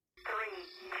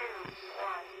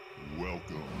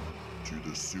to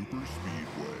the Super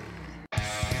Speedway.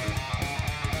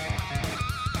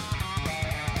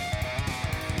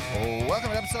 Welcome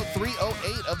to episode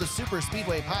 308 of the Super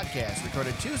Speedway podcast,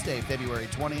 recorded Tuesday, February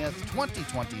 20th,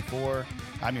 2024.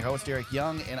 I'm your host, Eric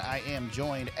Young, and I am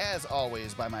joined, as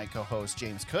always, by my co-host,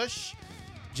 James Cush.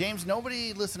 James,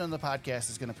 nobody listening to the podcast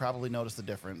is going to probably notice the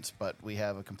difference, but we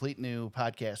have a complete new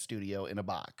podcast studio in a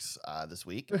box this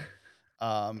week.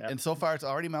 And so far, it's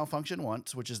already malfunctioned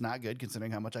once, which is not good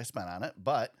considering how much I spent on it,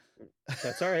 but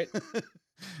that's all right.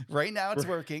 Right now it's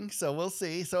working, so we'll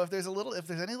see. So if there's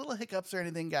any little hiccups or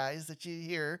anything, guys, that you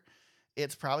hear,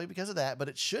 it's probably because of that, but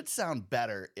it should sound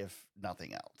better if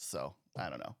nothing else. So I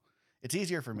don't know. It's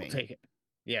easier for me. We'll take it.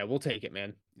 Yeah, we'll take it,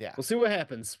 man. Yeah. We'll see what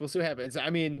happens. I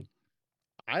mean,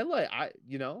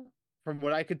 from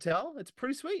what I could tell, it's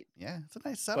pretty sweet. Yeah, it's a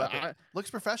nice setup. It looks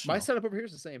professional. My setup over here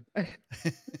is the same.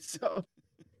 So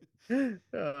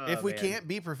if we can't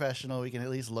be professional, we can at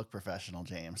least look professional,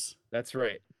 James. That's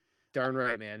right. Darn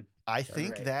right, man. I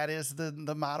think that is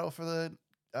the motto for the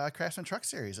Craftsman Truck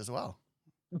Series as well.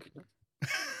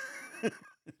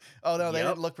 Oh, no, they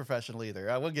didn't look professional either.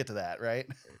 We'll get to that, right?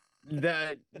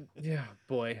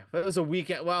 Boy. That was a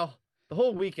weekend. Well, the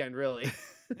whole weekend, really.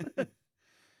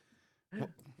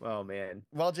 Oh, man.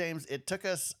 Well, James, it took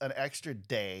us an extra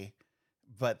day,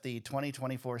 but the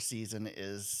 2024 season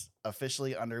is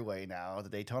officially underway now. The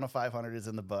Daytona 500 is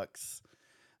in the books.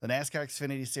 The NASCAR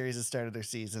Xfinity Series has started their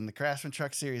season. The Craftsman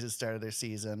Truck Series has started their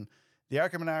season. The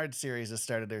ARCA Menard Series has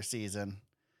started their season.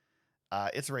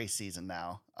 It's race season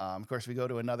now. Of course, we go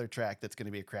to another track that's going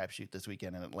to be a crapshoot this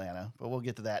weekend in Atlanta, but we'll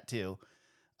get to that too.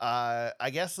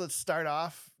 I guess let's start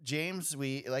off, James.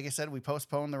 Like I said, we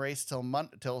postponed the race till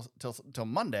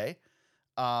Monday.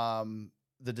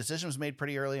 The decision was made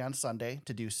pretty early on Sunday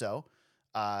to do so.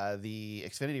 The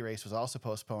Xfinity race was also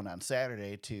postponed on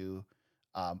Saturday to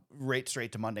right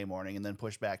straight to Monday morning, and then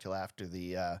pushed back till after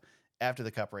the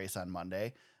Cup race on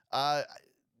Monday.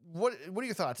 What are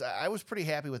your thoughts? I was pretty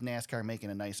happy with NASCAR making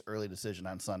a nice early decision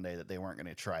on Sunday that they weren't going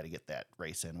to try to get that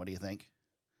race in. What do you think?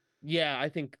 Yeah, I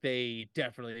think they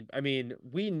definitely. I mean,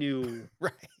 we knew.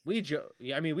 Right. We did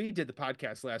the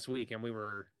podcast last week, and we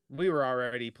were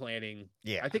already planning.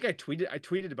 Yeah. I think I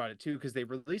tweeted about it too, because they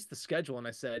released the schedule, and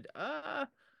I said,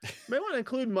 may want to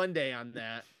include Monday on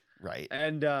that. Right.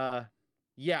 And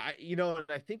yeah, and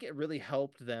I think it really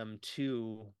helped them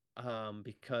too,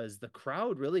 because the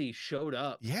crowd really showed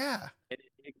up. Yeah.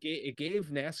 It gave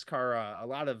NASCAR a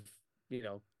lot of,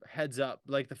 heads up,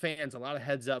 like the fans, a lot of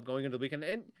heads up going into the weekend.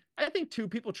 And I think too,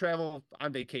 people travel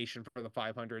on vacation for the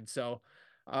 500. So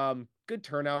good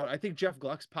turnout. I think Jeff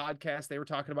Gluck's podcast, they were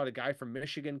talking about a guy from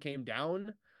Michigan came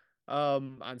down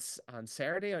on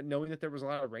Saturday, knowing that there was a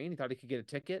lot of rain. He thought he could get a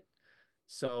ticket.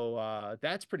 So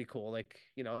that's pretty cool. Like,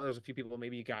 there's a few people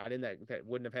maybe got in that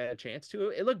wouldn't have had a chance to.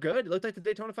 It looked good. It looked like the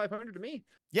Daytona 500 to me.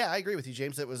 Yeah, I agree with you,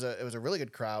 James. It was a really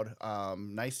good crowd.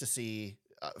 Nice to see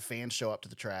fans show up to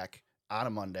the track on a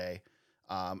Monday.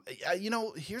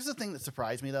 Here's the thing that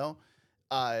surprised me though.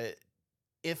 And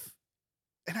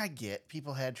I get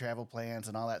people had travel plans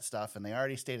and all that stuff, and they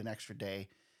already stayed an extra day.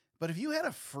 But if you had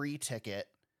a free ticket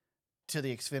to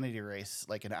the Xfinity race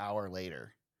like an hour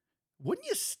later, wouldn't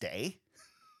you stay?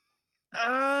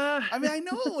 I mean, I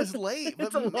know it was late,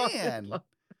 but man,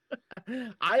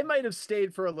 I might have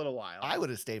stayed for a little while. I would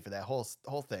have stayed for that whole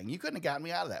thing. You couldn't have gotten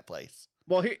me out of that place.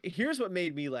 Well, here's what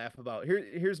made me laugh about.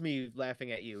 Here's me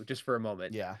laughing at you just for a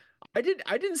moment. Yeah. I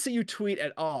didn't see you tweet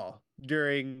at all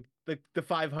during the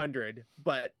 500,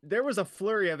 but there was a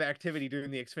flurry of activity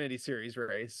during the Xfinity Series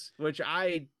race, which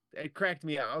it cracked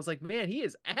me out. I was like, man, he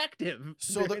is active.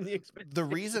 So the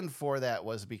reason for that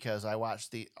was because I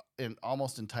watched the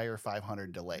almost entire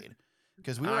 500 delayed.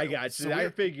 Because I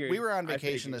figured we were on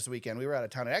vacation this weekend. We were out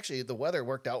of town. And actually, the weather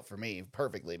worked out for me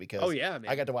perfectly because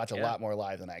I got to watch a lot more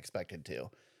live than I expected to.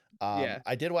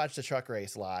 I did watch the truck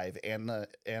race live and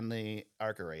the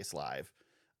ARCA race live,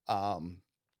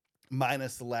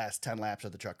 minus the last 10 laps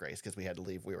of the truck race because we had to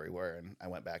leave where we were, and I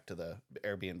went back to the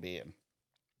Airbnb and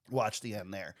watched the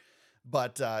end there.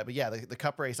 But yeah, the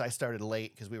Cup race I started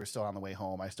late because we were still on the way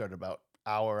home. I started about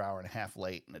hour and a half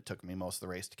late, and it took me most of the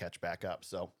race to catch back up.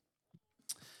 So.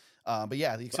 But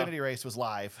yeah, the Xfinity race was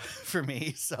live for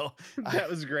me, so that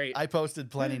was great. I posted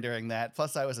plenty during that.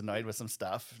 Plus, I was annoyed with some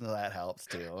stuff, so that helps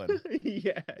too. And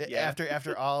yeah.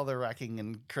 After all the wrecking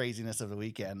and craziness of the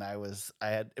weekend,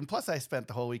 and plus I spent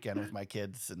the whole weekend with my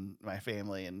kids and my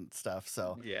family and stuff.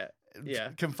 So yeah,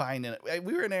 confined in it.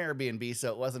 We were in an Airbnb,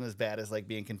 so it wasn't as bad as like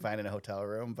being confined in a hotel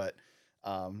room, but.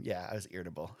 Yeah, I was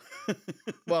irritable.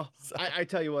 Well, I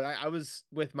tell you what, I was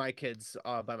with my kids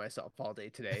by myself all day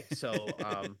today, so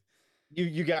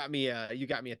you got me at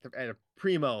a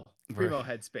primo We're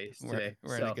headspace today.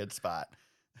 we're in a good spot.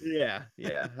 Yeah,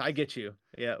 I get you.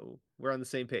 Yeah, we're on the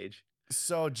same page.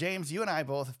 So James, you and I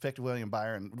both have picked William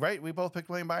Byron, right? We both picked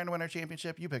William Byron to win our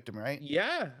championship. You picked him, right?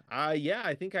 Yeah,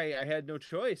 I think I had no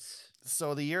choice.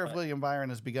 So the year of But William Byron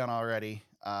has begun already,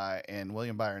 and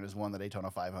William Byron has won the Daytona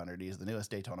 500. He's the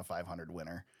newest Daytona 500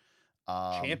 winner.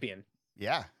 champion.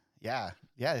 Yeah,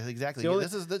 exactly. The only,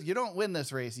 This is you don't win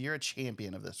this race. You're a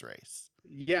champion of this race.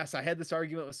 yes, I had this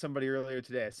argument with somebody earlier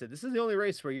today. I said this is the only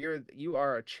race where you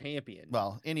are a champion.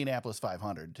 Well, Indianapolis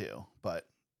 500 too, but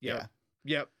Yep.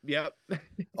 yeah, Yep.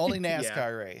 only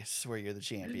NASCAR race where you're the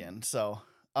champion. So,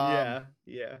 Yeah.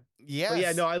 yes. But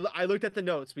yeah, no, I looked at the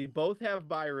notes. We both have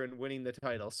Byron winning the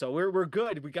title, so we're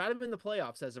good. We got him in the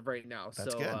playoffs as of right now.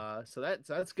 That's so good.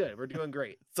 so that's good. We're doing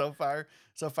great. So far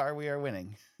we are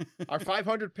winning. Our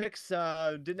 500 picks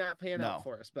did not pan out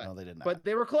for us, but no, they did not. But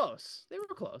they were close. They were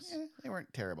close. They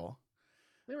weren't terrible.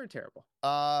 They weren't terrible.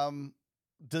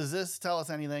 Does this tell us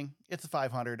anything? It's a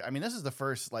 500. I mean, this is the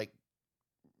first like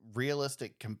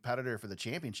realistic competitor for the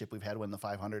championship we've had win the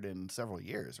 500 in several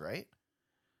years, right?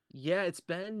 Yeah, it's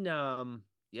been a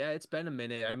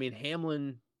minute. I mean,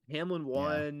 Hamlin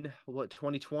won what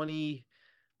 2020.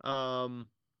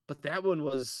 But that one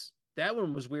was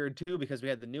weird too because we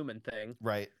had the Newman thing.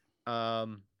 Right.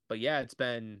 But yeah, it's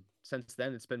been since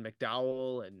then it's been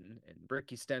McDowell and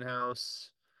Ricky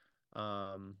Stenhouse.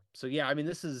 So yeah, I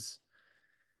mean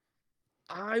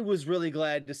I was really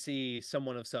glad to see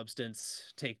someone of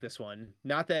substance take this one.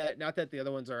 Not that the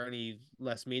other ones are any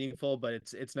less meaningful, but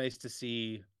it's nice to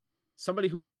see somebody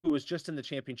who was just in the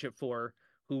championship who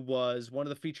was one of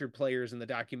the featured players in the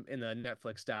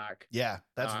Netflix doc. Yeah,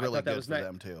 that's really good for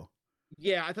them too.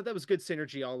 Yeah, I thought that was good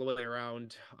synergy all the way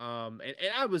around. And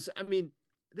I mean,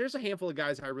 there's a handful of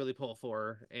guys I really pull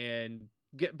for, and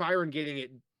Byron getting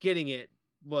it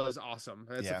was awesome.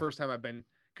 That's the first time I've been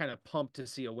kind of pumped to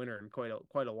see a winner in quite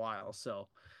a while. So,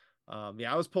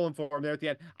 I was pulling for him there at the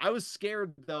end. I was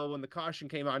scared though when the caution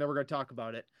came out. I know we're going to talk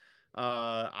about it.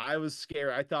 I was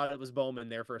scared. I thought it was Bowman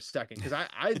there for a second because I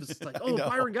was like, oh,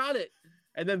 Byron got it,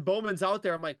 and then Bowman's out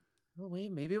there. I'm like, oh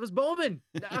wait, maybe it was Bowman.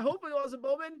 I hope it wasn't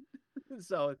Bowman.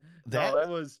 So that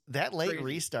was that late crazy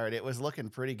restart. It was looking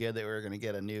pretty good that we were going to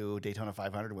get a new Daytona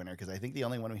 500 winner because I think the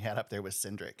only one we had up there was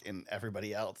Cindric, and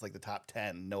everybody else, like the top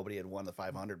 10, nobody had won the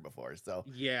 500 before. So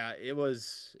yeah, it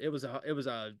was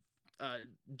a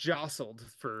jostled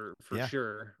for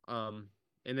sure. And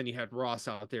then you had Ross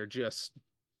out there just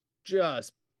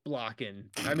blocking.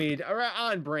 I mean,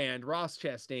 on brand, Ross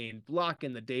Chastain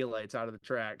blocking the daylights out of the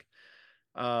track.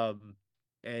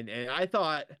 And I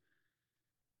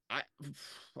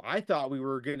thought we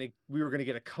were gonna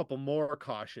get a couple more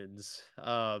cautions,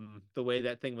 the way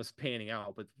that thing was panning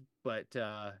out. But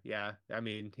yeah, I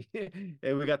mean,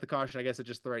 we got the caution, I guess, at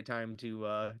just the right time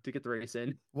to get the race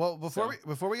in. Well,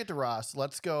 before we get to Ross,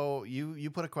 let's go.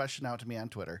 You put a question out to me on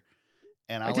Twitter,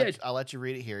 and I'll let you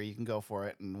read it here. You can go for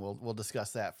it, and we'll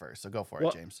discuss that first. So go for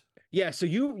it, James. Yeah, so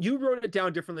you wrote it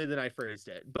down differently than I phrased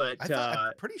it, but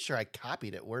I'm pretty sure I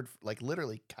copied it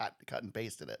literally cut and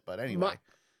pasted it. But anyway.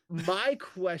 My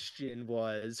question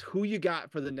was who you got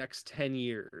for the next 10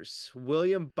 years,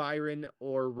 William Byron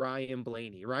or Ryan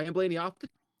Blaney? Ryan Blaney off the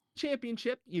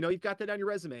championship, you've got that on your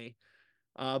resume.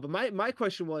 But my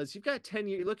question was, you've got 10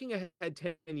 years, looking ahead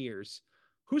 10 years,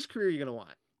 whose career are you going to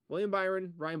want? William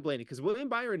Byron, Ryan Blaney, because William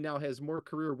Byron now has more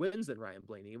career wins than Ryan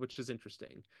Blaney, which is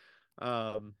interesting.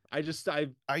 Are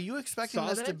you expecting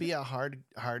this to be a hard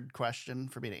question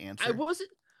for me to answer? I wasn't.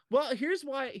 Well, here's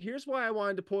why I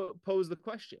wanted to pose the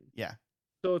question. Yeah.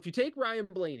 So if you take Ryan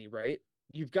Blaney, right,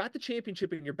 you've got the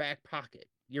championship in your back pocket.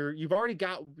 You've already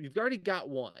got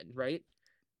one, right?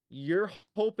 You're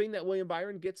hoping that William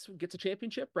Byron gets a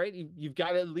championship, right? You've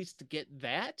got to at least get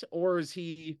that, or is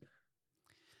he?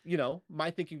 My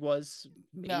thinking was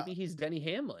maybe he's Denny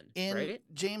Hamlin, right?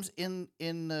 James, in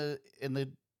the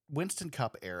Winston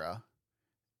Cup era,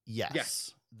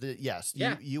 yes.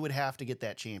 You would have to get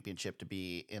that championship to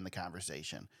be in the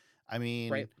conversation. I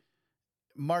mean,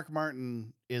 Mark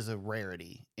Martin is a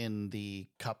rarity in the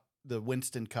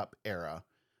Winston Cup era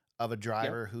of a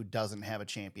driver who doesn't have a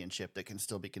championship that can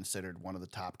still be considered one of the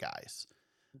top guys.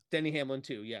 Denny Hamlin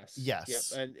too, yes.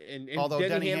 Yes. Yep. And although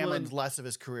Denny Hamlin's less of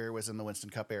his career was in the Winston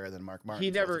Cup era than Mark Martin.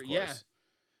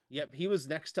 Yep, he was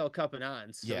Nextel Cup and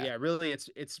on. So really it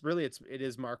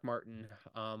is Mark Martin.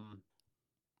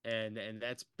 And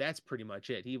that's pretty much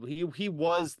it. He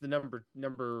was the number.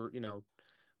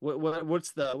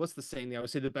 What's the saying? I would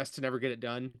say the best to never get it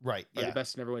done. Right. Or the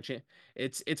best to never win champ.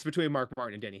 It's between Mark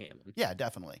Martin and Denny Hamlin. Yeah,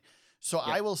 definitely. So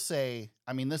Yeah. I will say,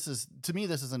 I mean, this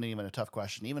isn't even a tough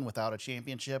question. Even without a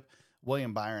championship,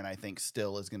 William Byron, I think,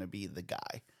 still is going to be the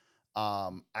guy.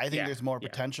 I think Yeah, there's more yeah.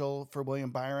 potential for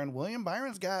William Byron. William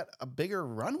Byron's got a bigger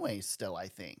runway still, I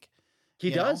think. He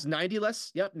You know? does 90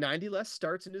 less. Yep, 90 less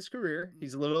starts in his career.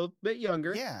 He's a little bit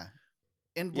younger. Yeah.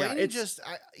 And Yeah,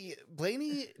 Blaney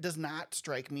Blaney does not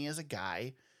strike me as a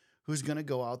guy who's going to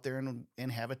go out there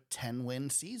and have a 10-win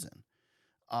season.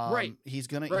 Right. He's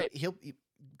going Right. to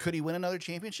could he win another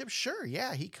championship? Sure,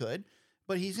 yeah, he could.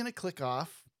 But he's going to click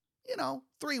off,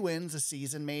 3 wins a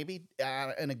season maybe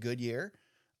in a good year.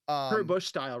 Kurt Busch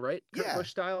style, right? Kurt yeah. Busch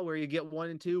style where you get 1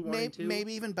 and 2, 1 and 2.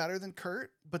 Maybe even better than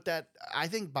Kurt, but I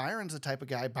think Byron's the type of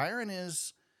guy.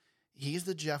 He's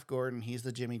the Jeff Gordon, he's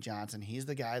the Jimmy Johnson. He's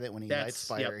the guy that when he lights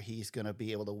fire, he's going to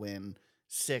be able to win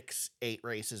 6-8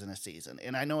 races in a season.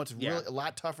 And I know it's really a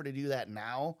lot tougher to do that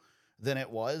now than it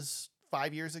was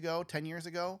 5 years ago, 10 years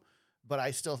ago, but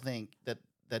I still think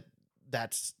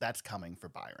that's coming for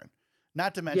Byron.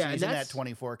 Not to mention he's in that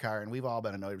 24 car, and we've all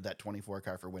been annoyed with that 24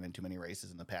 car for winning too many races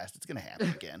in the past. It's going to happen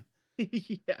again.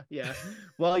 Yeah.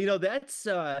 Well, that's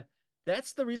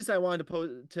the reason I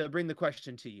wanted to bring the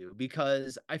question to you,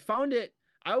 because I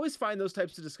always find those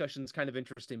types of discussions kind of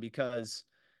interesting because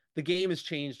the game has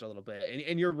changed a little bit.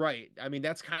 And you're right. I mean,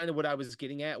 that's kind of what I was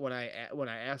getting at when I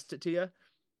asked it to you,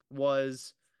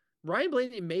 was Ryan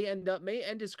Blaney may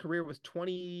end his career with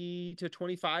 20 to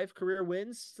 25 career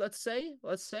wins, let's say.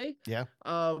 Yeah.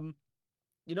 And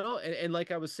like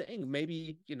I was saying,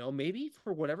 maybe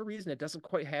for whatever reason it doesn't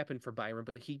quite happen for Byron,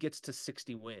 but he gets to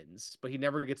 60 wins, but he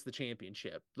never gets the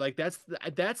championship. Like that's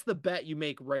the bet you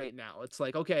make right now. It's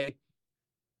like, okay,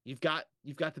 you've got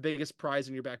the biggest prize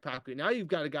in your back pocket. Now you've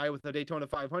got a guy with a Daytona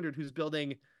 500 who's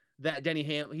building that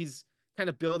he's kind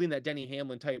of building that Denny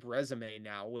Hamlin type resume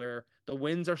now, where the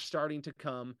wins are starting to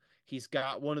come. He's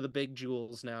got one of the big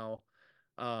jewels now.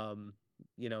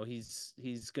 He's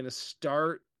going to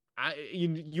start.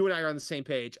 You and I are on the same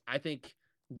page. I think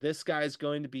this guy's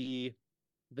going to be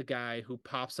the guy who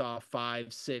pops off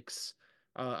 5, 6,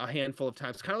 a handful of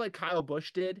times, kind of like Kyle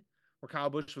Busch did, where Kyle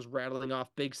Busch was rattling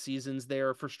off big seasons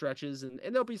there for stretches, and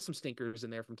there'll be some stinkers in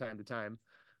there from time to time.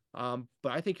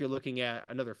 But I think you're looking at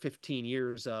another 15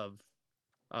 years of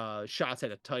shots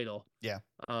at a title. Yeah.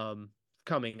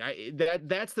 Coming.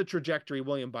 That's the trajectory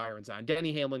William Byron's on.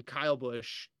 Denny Hamlin, Kyle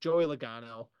Busch, Joey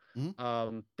Logano.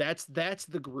 Mm-hmm. That's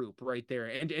the group right there.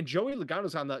 And Joey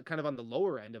Logano's on the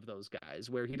lower end of those guys,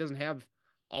 where he doesn't have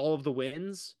all of the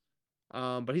wins,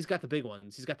 but he's got the big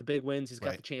ones. He's got the big wins. He's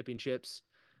got the championships.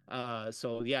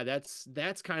 So yeah,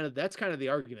 that's kind of the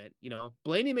argument.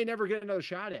 Blaney may never get another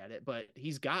shot at it, but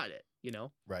he's got it.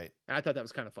 Right. And I thought that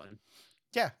was kind of fun.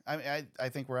 Yeah, I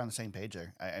think we're on the same page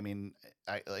there. I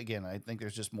think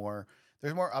there's just more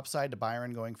upside to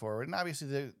Byron going forward, and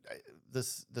obviously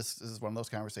this is one of those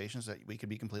conversations that we could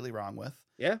be completely wrong with.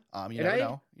 Yeah. You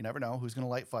never know who's going to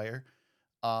light fire.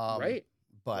 Right.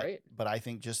 But I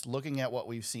think just looking at what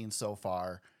we've seen so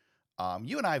far,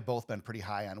 you and I have both been pretty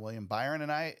high on William Byron, and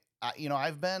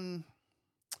I've been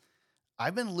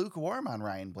lukewarm on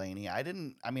Ryan Blaney. I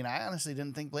honestly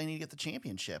didn't think Blaney would get the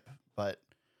championship, but.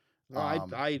 Well,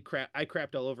 I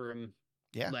crapped all over him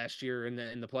last year in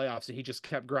the playoffs, and he just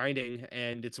kept grinding,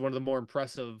 and it's one of the more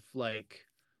impressive, one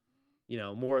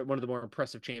of the more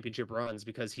impressive championship runs,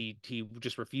 because he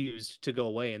just refused to go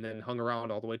away and then hung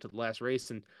around all the way to the last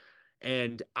race.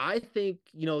 And I think,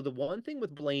 the one thing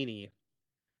with Blaney,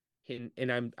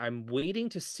 and I'm waiting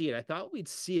to see it. I thought we'd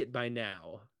see it by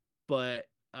now, but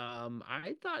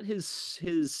I thought his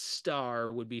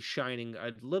star would be shining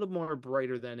a little more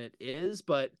brighter than it is,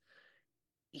 but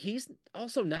he's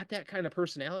also not that kind of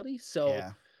personality.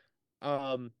 So,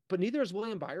 but neither is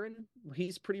William Byron.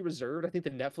 He's pretty reserved. I think the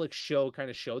Netflix show kind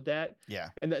of showed that. Yeah.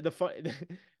 And the fun,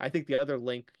 I think the other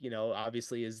link,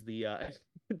 obviously is the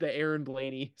Aaron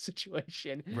Blaney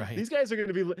situation. Right. These guys are going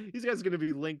to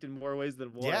be linked in more ways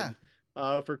than one.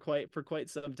 Yeah. For quite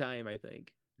some time, I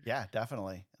think. Yeah,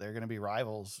 definitely. They're going to be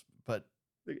rivals, but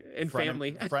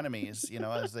family, frenemies,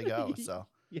 as they go. So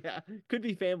yeah, could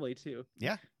be family too.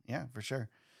 Yeah, for sure.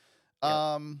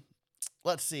 Yep.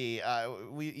 Let's see.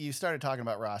 You started talking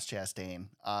about Ross Chastain.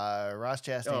 Ross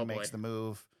Chastain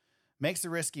makes the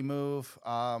risky move.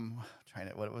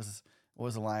 What was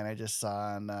the line I just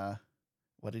saw on?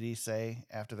 What did he say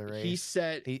after the race? He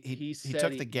said he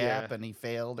took the gap and he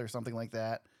failed or something like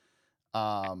that.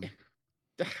 Oh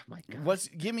my God.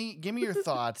 Give me your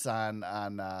thoughts on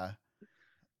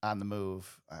the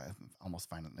move. Almost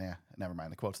find it. Yeah, never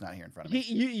mind. The quote's not here in front of me.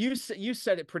 You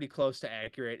said it pretty close to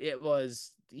accurate. It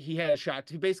was, he had a shot.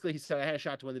 He said, I had a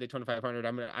shot to win the Daytona 500.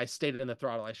 I stayed in the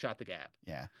throttle. I shot the gap.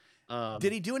 Yeah.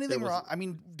 Did he do There anything was wrong? I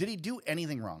mean, did he do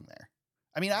anything wrong there?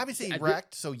 I mean, obviously he I did-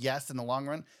 wrecked, so yes, in the long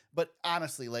run. But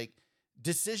honestly, like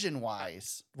decision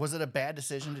wise, was it a bad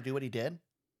decision to do what he did?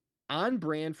 on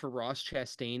brand for Ross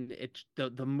Chastain.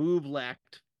 The move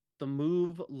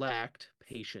lacked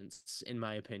patience, in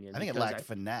my opinion. I think it because lacked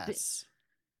finesse.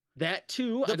 that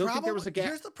too. I don't think there was a gap.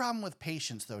 Here's the problem with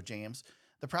patience, though, James.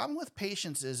 The problem with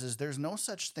patience is there's no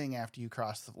such thing after you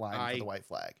cross the line for the white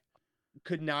flag.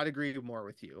 Could not agree more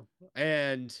with you.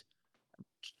 And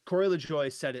Corey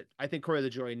LaJoy said it. I think Corey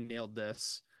LaJoy nailed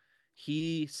this.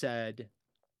 He said,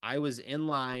 I was in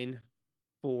line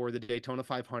for the Daytona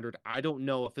 500. I don't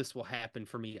know if this will happen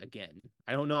for me again.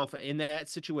 I don't know if in that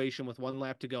situation with one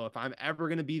lap to go, if I'm ever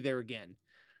going to be there again.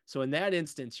 So in that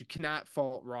instance, you cannot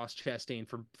fault Ross Chastain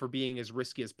for being as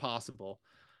risky as possible.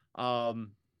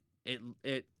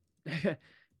 It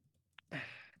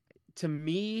to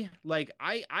me, like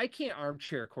I can't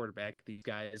armchair quarterback these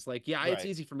guys. Like, yeah, it's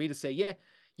easy for me to say,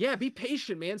 yeah, be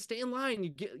patient, man. Stay in line.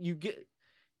 You get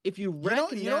if you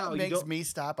wreck you know what makes me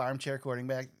stop armchair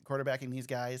quarterbacking these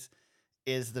guys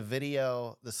is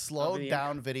the slowed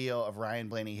down video of Ryan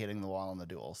Blaney hitting the wall in the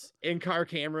duels. In-car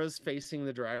cameras facing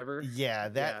the driver.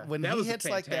 Yeah, when he hits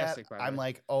like that, I'm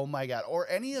like, oh my God. Or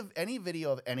any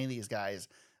video of any of these guys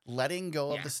letting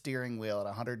go of the steering wheel at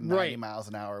 190 miles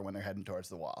an hour when they're heading towards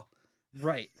the wall.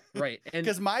 Right. And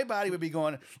because my body would be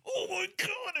going, oh my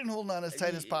God, and holding on as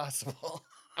tight as possible.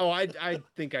 Oh, I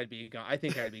think I'd be gone. I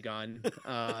think I'd be gone.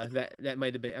 That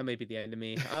might be the end of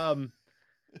me.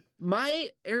 My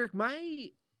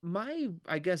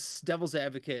I guess devil's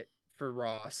advocate for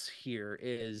Ross here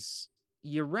is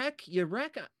you wreck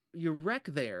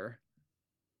there,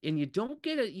 and you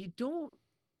don't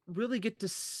really get to.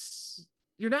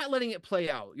 You're not letting it play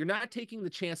out. You're not taking the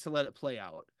chance to let it play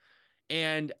out.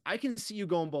 And I can see you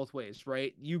going both ways,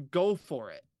 right? You go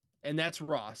for it. And that's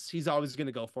Ross. He's always going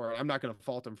to go for it. I'm not going to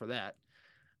fault him for that.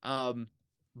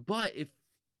 But if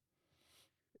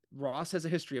Ross has a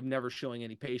history of never showing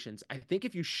any patience, I think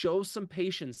if you show some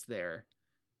patience there,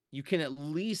 you can at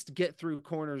least get through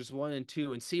corners 1 and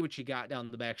 2 and see what you got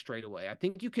down the back straightaway. I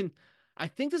think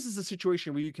this is a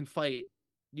situation where you can fight.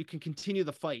 You can continue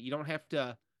the fight. You don't have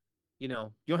to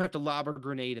lob a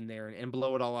grenade in there and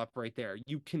blow it all up right there.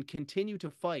 You can continue to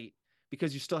fight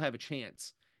because you still have a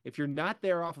chance. If you're not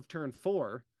there off of turn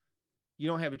 4, you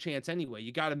don't have a chance anyway.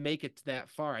 You got to make it that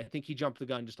far. I think he jumped the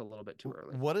gun just a little bit too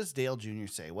early. What does Dale Jr.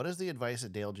 say? What is the advice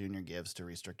that Dale Jr. gives to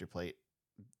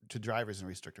drivers in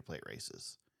restrictor plate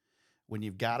races? When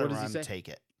you've got to run, take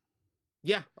it.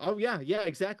 Yeah. Oh yeah. Yeah,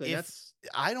 exactly.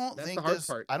 I don't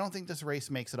think this race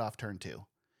makes it off turn 2.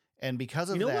 And because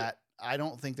of that, I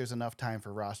don't think there's enough time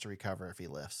for Ross to recover if he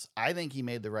lifts. I think he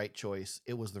made the right choice.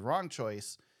 It was the wrong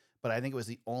choice, but I think it was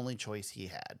the only choice he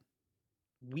had.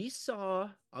 We saw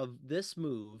of this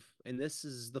move, and this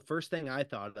is the first thing I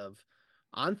thought of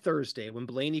on Thursday when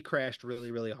Blaney crashed really,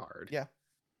 really hard. Yeah.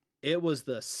 It was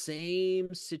the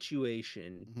same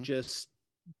situation. Mm-hmm. Just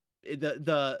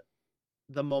the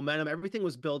momentum, everything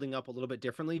was building up a little bit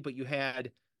differently, but you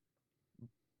had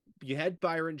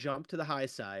Byron jump to the high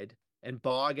side and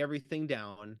bog everything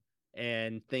down,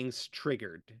 and things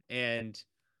triggered. And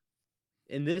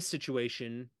in this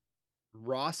situation,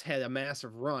 Ross had a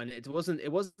massive run. It wasn't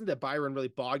that Byron really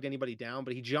bogged anybody down,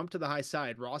 but he jumped to the high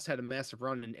side. Ross had a massive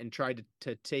run and tried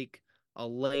to take a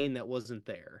lane that wasn't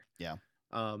there. Yeah.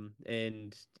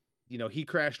 And he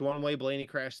crashed one way, Blaney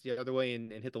crashed the other way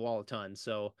and hit the wall a ton.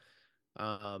 So,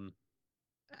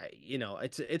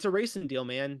 it's a racing deal,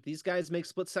 man. These guys make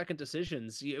split-second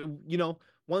decisions.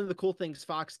 One of the cool things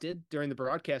Fox did during the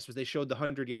broadcast was they showed the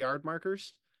 100-yard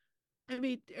markers. I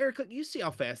mean, Eric, you see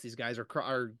how fast these guys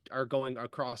are going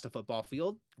across the football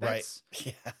field. Right.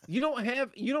 Yeah. You don't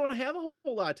have a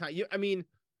whole lot of time. You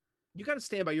got to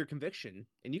stand by your conviction,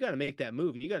 and you got to make that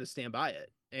move. You got to stand by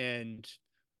it. And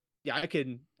yeah, I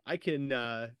can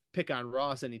pick on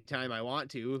Ross anytime I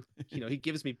want to. He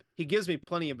gives me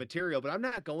plenty of material, but I'm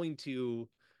not going to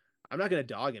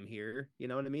dog him here. You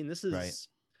know what I mean? This is right.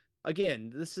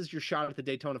 Again, this is your shot at the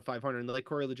Daytona 500. And like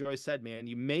Corey LaJoy said, man,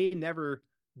 you may never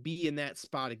be in that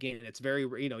spot again. It's very,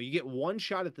 you get one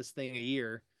shot at this thing a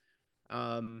year.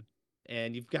 And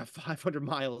you've got 500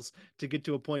 miles to get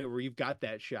to a point where you've got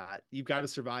that shot. You've got to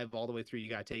survive all the way through.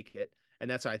 You got to take it. And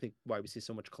that's why we see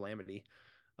so much calamity.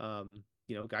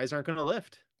 Guys aren't going to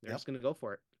lift. They're just going to go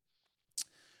for it.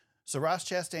 So Ross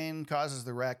Chastain causes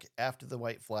the wreck after the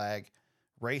white flag.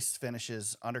 Race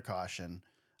finishes under caution.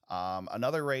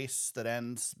 Another race that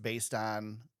ends based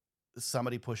on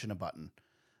somebody pushing a button.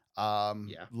 A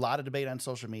lot of debate on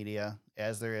social media,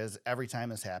 as there is every time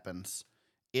this happens.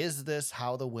 Is this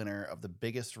how the winner of the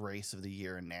biggest race of the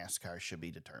year in NASCAR should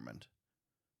be determined?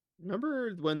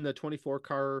 Remember when the 24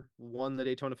 car won the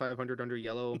Daytona 500 under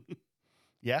yellow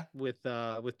Yeah. with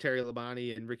Terry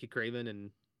Labonte and Ricky Craven,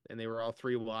 and they were all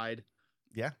 3 wide.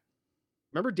 Yeah.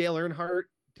 Remember Dale Earnhardt?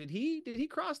 Did he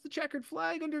cross the checkered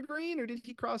flag under green, or did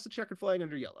he cross the checkered flag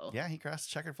under yellow? Yeah, he crossed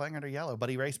the checkered flag under yellow, but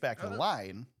he raced back to the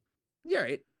line. Yeah,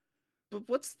 right. But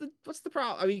what's the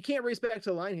problem? I mean, you can't race back to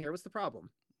the line here. What's the problem?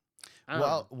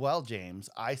 Well, James,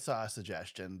 I saw a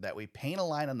suggestion that we paint a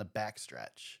line on the back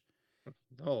stretch.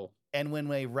 Oh. And when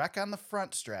we wreck on the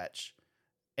front stretch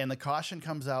and the caution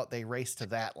comes out, they race to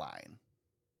that line.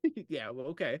 Yeah, well,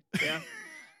 okay. Yeah.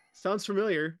 Sounds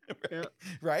familiar. Yeah.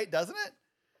 Right, doesn't it?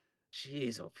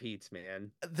 Jeez, oh Pete's,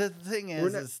 man. The thing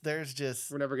is there's just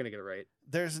we're never gonna get it right.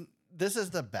 This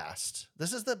is the best.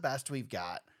 This is the best we've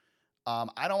got.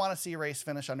 I don't want to see a race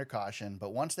finish under caution, but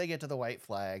once they get to the white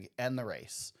flag, end the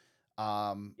race.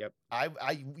 Yep.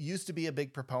 I used to be a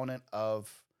big proponent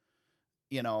of,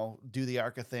 do the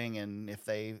ARCA thing, and if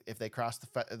they cross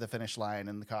the finish line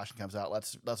and the caution comes out,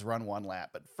 let's run one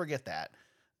lap. But forget that.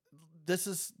 This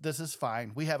is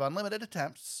fine. We have unlimited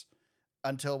attempts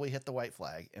until we hit the white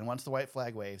flag, and once the white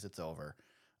flag waves, it's over.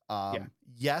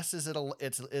 Yes, is it a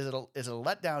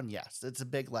letdown? Yes, it's a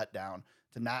big letdown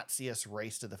to not see us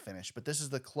race to the finish. But this is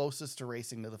the closest to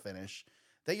racing to the finish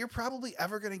that you're probably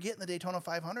ever going to get in the Daytona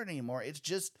 500 anymore. It's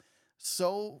just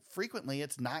so frequently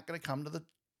it's not going to come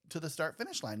to the start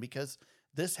finish line because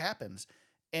this happens.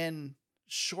 And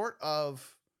short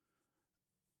of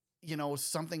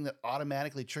something that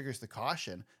automatically triggers the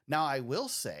caution. Now, I will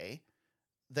say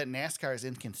that NASCAR's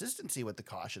inconsistency with the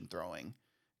caution throwing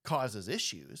causes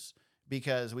issues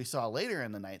because we saw later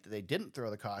in the night that they didn't throw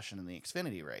the caution in the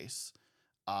Xfinity race.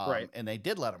 Right. And they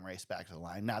did let them race back to the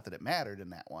line. Not that it mattered in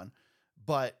that one.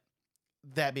 But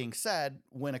that being said,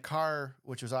 when a car,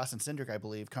 which was Austin Cindric, I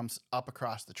believe, comes up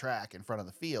across the track in front of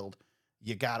the field,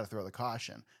 you got to throw the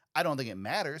caution. I don't think it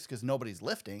matters because nobody's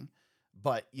lifting,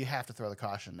 but you have to throw the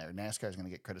caution there. NASCAR is going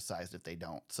to get criticized if they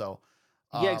don't. So,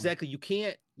 yeah, exactly.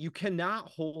 You cannot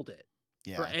hold it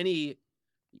for any.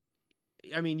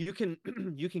 I mean, you can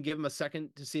give them a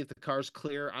second to see if the car's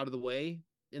clear out of the way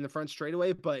in the front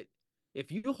straightaway, but if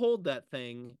you hold that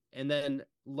thing and then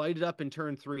light it up in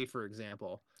turn 3, for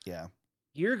example,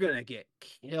 you're going to get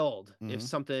killed if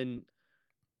something,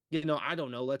 I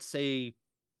don't know, let's say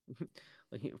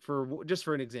for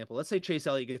an example, let's say Chase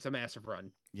Elliott gets a massive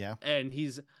run. Yeah. And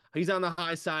he's on the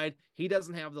high side. He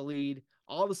doesn't have the lead.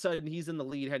 All of a sudden he's in the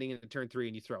lead heading into turn 3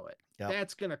 and you throw it. Yep.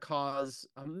 That's going to cause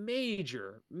a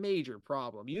major, major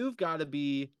problem. You've got to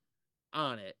be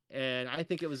on it. And I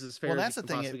think it was as fair as you can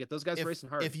possibly get. Those guys racing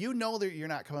hard. If you know that you're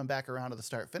not coming back around to the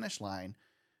start finish line,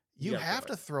 you have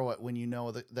to throw it when you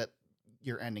know that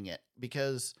you're ending it,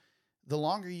 because the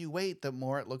longer you wait, the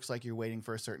more it looks like you're waiting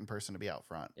for a certain person to be out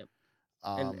front. Yep.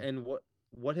 And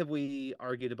what have we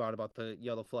argued about the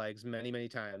yellow flags many, many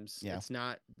times? Yeah. It's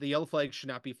not, the yellow flags should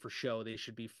not be for show. They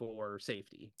should be for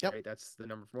safety. Yep. Right. That's the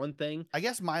number one thing. I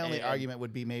guess my only argument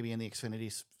would be maybe in the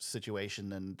Xfinity situation,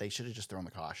 then they should have just thrown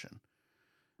the caution.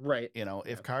 Right.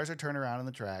 If cars are turned around on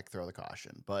the track, throw the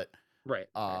caution. But right.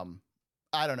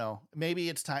 I don't know. Maybe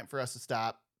it's time for us to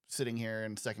stop sitting here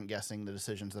and second guessing the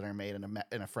decisions that are made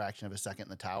in a fraction of a second in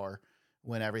the tower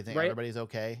when everybody's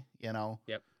okay. Yep.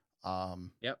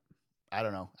 Yep. I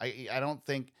don't know. I don't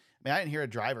think. I mean, I didn't hear a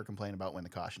driver complain about when the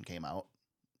caution came out.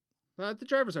 The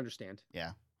drivers understand.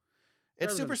 Yeah.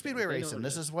 It's super speedway racing.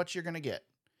 This is what you're going to get.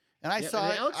 And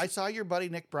I saw your buddy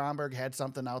Nick Bromberg had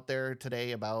something out there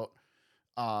today about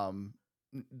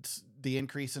the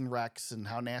increase in wrecks and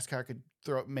how NASCAR could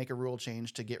make a rule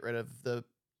change to get rid of the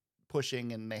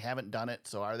pushing, and they haven't done it.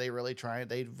 So are they really trying?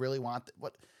 They really want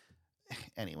what?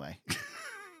 Anyway.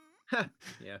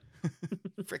 Yeah.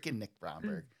 Freaking Nick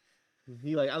Bromberg.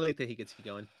 I like that he gets you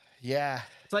going. Yeah.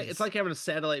 It's like having a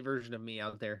satellite version of me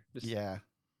out there. Yeah.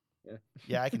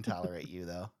 I can tolerate you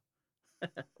though.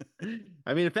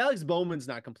 I mean, if Alex Bowman's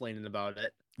not complaining about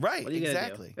it, right? What are you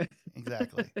exactly. Gonna do?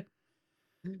 Exactly.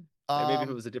 Maybe if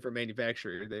it was a different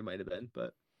manufacturer, they might have been.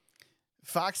 But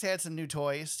Fox had some new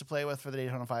toys to play with for the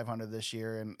Daytona 500 this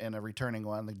year, and a returning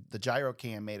one. The gyro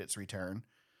cam made its return.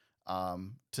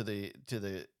 To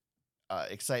the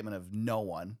excitement of no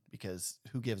one, because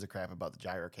who gives a crap about the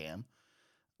gyro cam?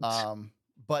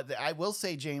 But I will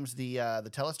say, James, the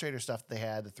telestrator stuff they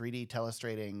had, the 3D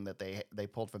telestrating that they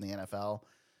pulled from the NFL,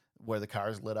 where the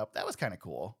cars lit up, that was kind of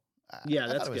cool. Yeah, I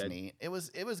that's thought it was good. neat. It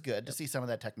was good to see some of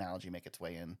that technology make its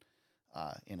way in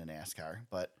a NASCAR.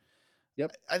 But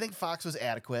I think Fox was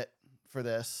adequate for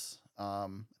this. I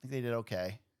think they did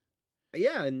okay.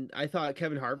 Yeah, and I thought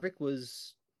Kevin Harvick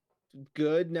was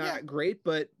good, Yeah. not great,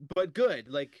 but good.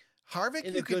 Like Harvick,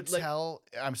 in you a can good like. tell.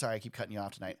 I'm sorry, I keep cutting you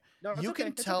off tonight. No, it's You okay.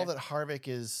 can It's tell okay. that Harvick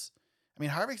is. I mean,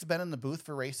 Harvick's been in the booth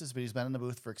for races, but he's been in the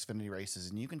booth for Xfinity races,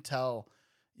 and you can tell.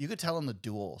 You could tell in the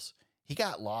duels. He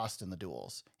got lost in the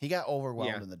duels. He got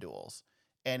overwhelmed Yeah. in the duels,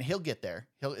 and he'll get there.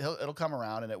 It'll come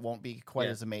around, and it won't be quite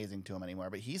Yeah. as amazing to him anymore.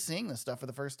 But he's seeing this stuff for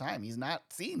the first time. He's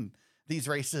not seen these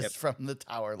races Yep. from the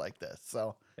tower like this.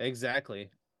 So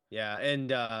Exactly. Yeah,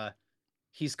 and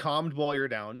he's calmed Boyer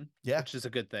down, yeah, which is a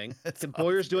good thing. it's always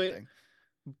Boyer's a good doing thing.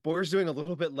 Boyer's doing a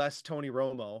little bit less Tony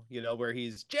Romo, where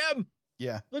he's Jim.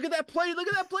 Yeah, Look at that play! Look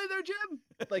at that play there, Jim.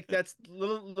 Like that's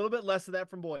little bit less of that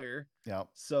from Boyer. yeah,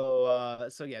 So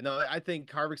yeah, no, I think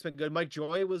Harvick's been good. Mike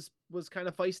Joy was kind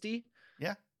of feisty.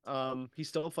 yeah. He's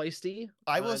still feisty.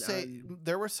 I will say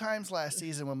there were times last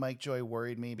season when Mike Joy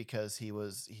worried me because he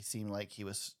seemed like he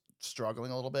was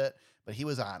struggling a little bit, but he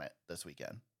was on it this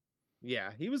weekend.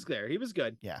 Yeah, he was there. He was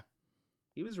good. Yeah.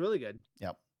 He was really good.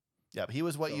 Yep. He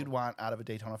was what So- you'd want out of a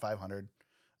Daytona 500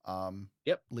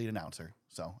 Yep. lead announcer.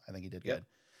 So I think he did Yep. good.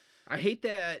 I hate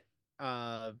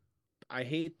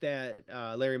that.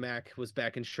 Larry Mack was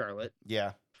back in Charlotte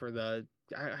Yeah. for the.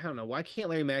 I don't know, why can't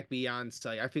Larry Mack be on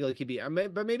site? I feel like he'd be,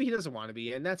 but maybe he doesn't want to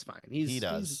be, and that's fine. He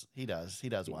does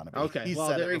want to be. Okay, He's well,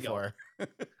 said there it you go.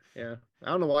 before. Yeah, I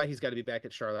don't know why he's got to be back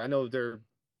at Charlotte. I know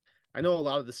a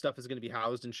lot of the stuff is going to be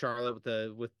housed in Charlotte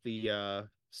with the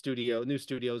new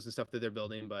studios and stuff that they're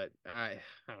building, but I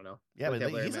don't know. Yeah, Like but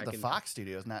have Larry he's at Mack the in- Fox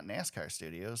studios, not NASCAR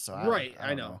studios. So Right, I I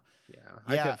don't know. Yeah,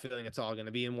 I Yeah. have a feeling it's all going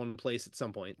to be in one place at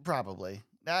some point. Probably.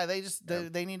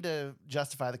 They need to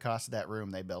justify the cost of that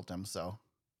room they built him. So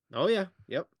Oh yeah,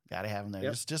 yep. got to have him there.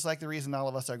 Yep. Just like the reason all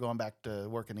of us are going back to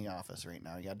work in the office right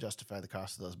now. You got to justify the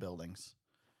cost of those buildings.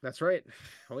 That's right.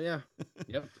 Oh yeah,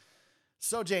 yep.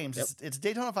 So James, Yep. it's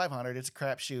Daytona 500. It's a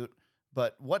crapshoot.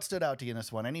 But what stood out to you in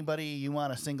this one? Anybody you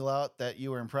want to single out that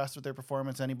you were impressed with their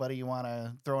performance? Anybody you want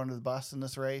to throw under the bus in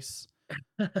this race?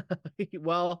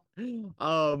 Well,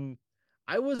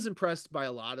 I was impressed by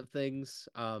a lot of things.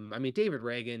 I mean, David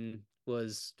Reagan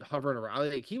was hovering around.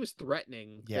 Like, he was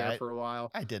threatening there for a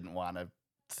while. I didn't want to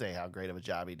say how great of a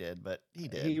job he did, but he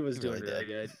did. He was doing really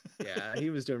good. Yeah, he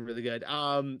was doing really good.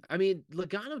 I mean,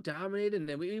 Logano dominated,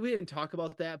 and we didn't talk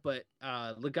about that, but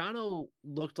Logano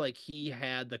looked like he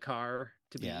had the car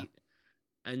to beat. Yeah.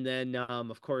 And then,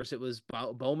 of course, it was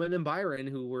Bowman and Byron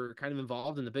who were kind of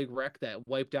involved in the big wreck that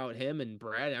wiped out him and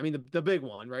Brad. I mean, the big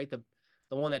one, right? The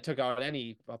one that took out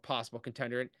any possible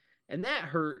contender. And that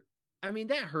hurt. I mean,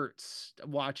 that hurts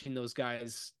watching those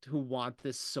guys who want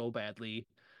this so badly,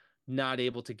 not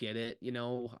able to get it,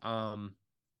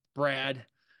 Brad.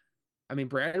 I mean,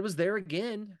 Brad was there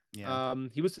again. Yeah.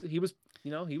 He was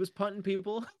punting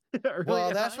people.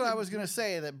 Well, that's what I was going to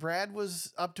say, that Brad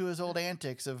was up to his old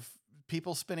antics of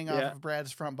people spinning off of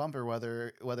Brad's front bumper,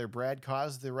 whether Brad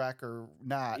caused the wreck or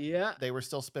not. Yeah. They were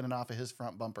still spinning off of his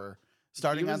front bumper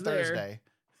starting on there. Thursday.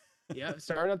 Yeah,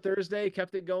 started on Thursday,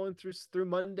 kept it going through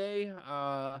Monday.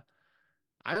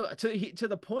 To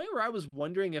the point where I was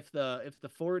wondering if the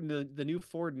Ford, the new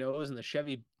Ford nose and the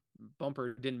Chevy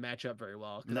bumper didn't match up very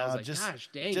well. No, I was like, gosh,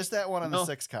 dang. Just that one on the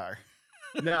 6 car.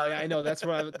 No, yeah, I know. That's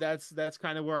what that's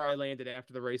kind of where I landed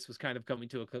after the race was kind of coming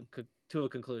to a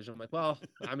conclusion. I'm like, well,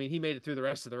 I mean, he made it through the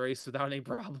rest of the race without any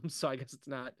problems, so I guess it's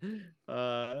not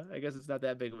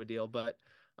that big of a deal. But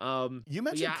you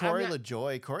mentioned Corey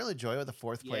LaJoie. Corey LaJoie with a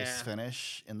 4th place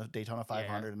finish in the Daytona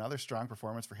 500. Yeah. Another strong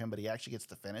performance for him, but he actually gets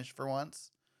the finish for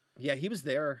once. Yeah, he was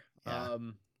there. Yeah.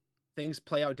 Things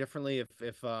play out differently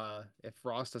if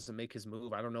Ross doesn't make his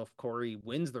move. I don't know if Corey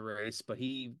wins the race, but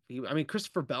I mean,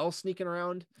 Christopher Bell sneaking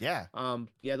around. Yeah.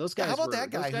 Yeah, those guys. How about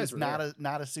that guy who's not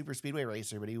a super speedway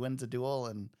racer, but he wins a duel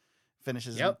and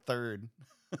finishes in 3rd.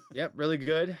 Yep, really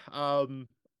good.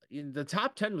 The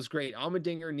top 10 was great.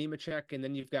 Allmendinger, Nemechek, and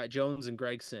then you've got Jones and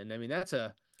Gregson. I mean, that's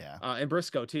and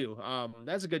Briscoe too.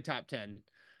 That's a good top 10.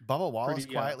 Bubba Wallace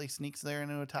quietly sneaks there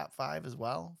into a top 5 as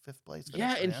well. 5th place.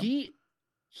 Yeah, and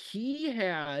he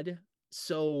had,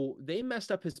 so they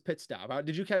messed up his pit stop.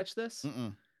 Did you catch this?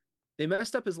 Mm-mm. They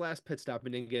messed up his last pit stop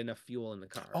and didn't get enough fuel in the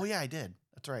car. Oh yeah, I did.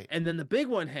 That's right. And then the big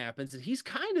one happens, and he's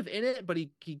kind of in it, but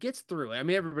he gets through it. I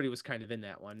mean, everybody was kind of in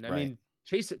that one. I mean,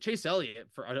 Chase Elliott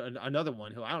for another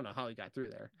one who I don't know how he got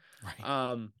through there.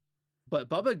 Right. But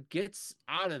Bubba gets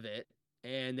out of it,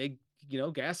 and they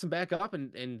gas him back up,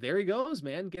 and there he goes,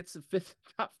 man. Gets the 5th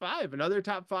top 5, another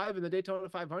top 5 in the Daytona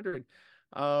 500.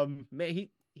 Man,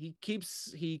 he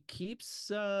keeps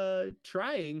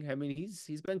trying. I mean,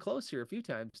 he's been close here a few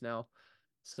times now,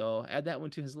 so add that one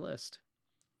to his list.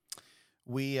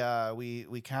 We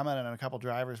commented on a couple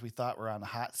drivers we thought were on the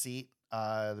hot seat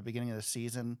at the beginning of the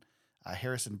season.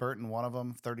 Harrison Burton, one of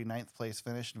them, 39th place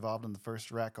finish, involved in the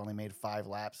first wreck, only made 5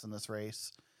 laps in this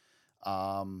race.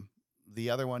 The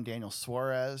other one, Daniel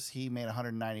Suarez, he made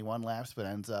 191 laps, but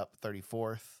ends up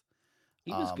 34th.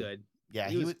 He was good. Yeah,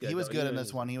 he was good in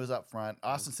this one. He was up front.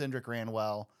 Austin Cindric ran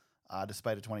well,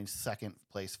 despite a 22nd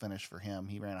place finish for him.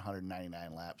 He ran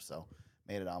 199 laps, so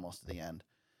made it almost to the end.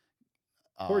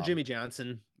 Poor Jimmy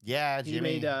Johnson. Yeah,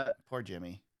 Jimmy. Poor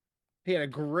Jimmy. He had a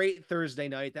great Thursday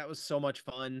night. That was so much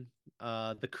fun.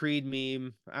 The Creed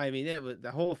meme. I mean,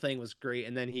 the whole thing was great.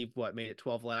 And then he made it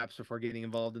 12 laps before getting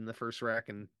involved in the first wreck,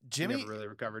 and Jimmy never really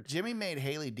recovered. Jimmy made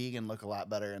Haley Deegan look a lot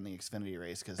better in the Xfinity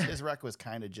race because his wreck was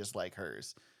kind of just like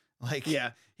hers. Like,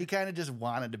 yeah, he kind of just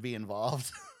wanted to be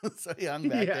involved, so he hung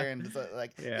back there and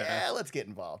like, let's get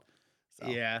involved. So.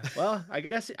 Yeah, well, I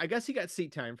guess he got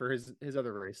seat time for his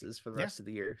other races for the rest of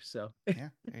the year. So yeah,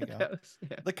 there you go.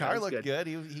 The car looked good.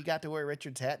 He got to wear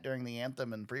richard's hat during the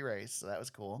anthem and pre-race, so that was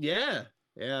cool. Yeah.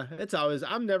 It's always.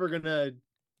 I'm never gonna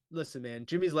listen, man.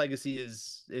 Jimmy's legacy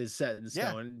is set in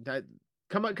stone. Yeah.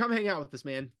 Come hang out with us,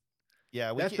 man.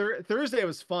 Yeah, Thursday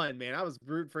was fun, man. I was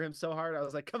rooting for him so hard. I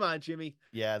was like, "Come on, Jimmy.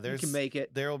 Yeah, you can make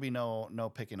it." There will be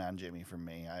no picking on Jimmy from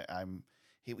me.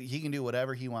 He can do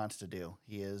whatever he wants to do.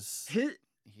 He's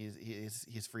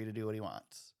free to do what he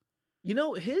wants. You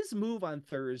know, his move on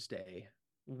Thursday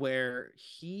where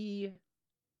he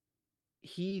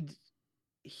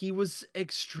was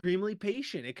extremely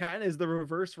patient. It kind of is the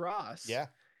reverse Ross. Yeah.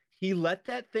 He let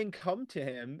that thing come to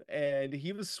him and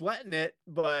he was sweating it,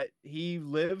 but he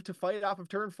lived to fight off of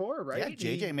turn 4, right?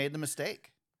 Yeah, JJ made the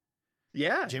mistake.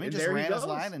 Yeah. Jimmy just ran his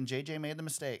line and JJ made the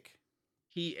mistake.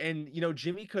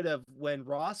 Jimmy could have, when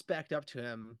Ross backed up to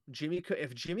him,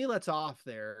 if Jimmy lets off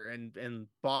there and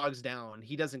bogs down,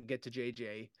 he doesn't get to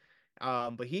JJ.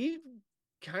 But he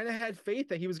kind of had faith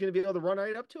that he was going to be able to run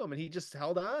right up to him, and he just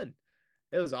held on.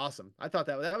 It was awesome. I thought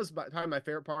that was probably my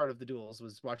favorite part of the duels,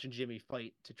 was watching Jimmy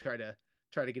fight to try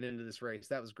to get into this race.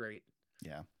 That was great.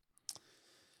 Yeah.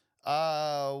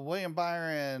 William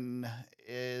Byron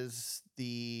is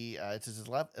it's his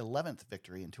 11th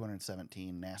victory in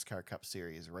 217 NASCAR Cup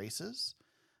Series races.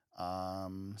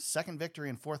 Second victory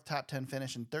and 4th top 10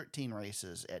 finish in 13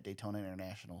 races at Daytona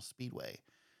International Speedway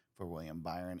for William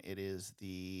Byron.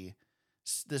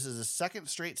 This is a second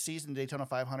straight season Daytona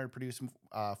 500 produced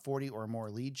 40 or more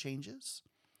lead changes.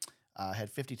 Had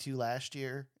 52 last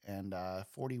year and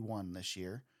 41 this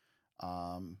year.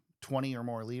 20 or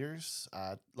more leaders.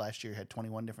 Last year had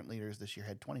 21 different leaders. This year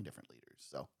had 20 different leaders.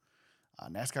 So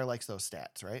NASCAR likes those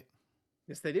stats, right?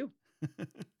 Yes, they do.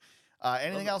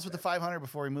 Anything else with the 500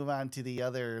 before we move on to the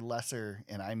other lesser,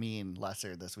 and I mean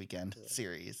lesser this weekend,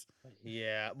 series?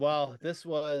 Yeah, well, this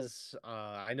was,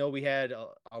 I know we had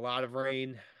a lot of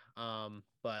rain,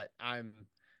 but I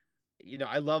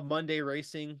love Monday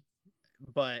racing,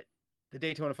 but the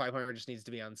Daytona 500 just needs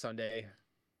to be on Sunday.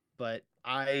 But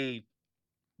I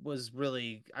was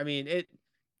really, it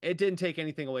didn't take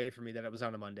anything away from me that it was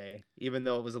on a Monday, even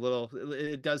though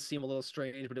it does seem a little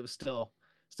strange, but it was still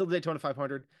the Daytona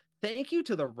 500. Thank you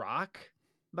to The Rock,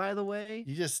 by the way.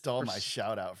 You just stole my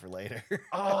shout out for later.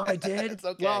 Oh, I did? It's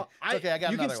okay. Well, it's okay. I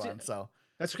got another one, so.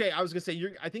 That's okay. I was going to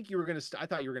say, I thought you were going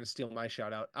to steal my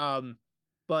shout out.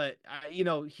 But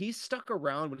he stuck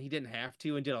around when he didn't have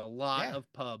to and did a lot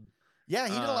of pub. Yeah,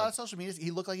 he did a lot of social media.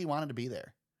 He looked like he wanted to be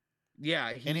there.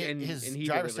 Yeah. His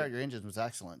driver start your engines was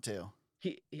excellent too.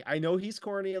 I know he's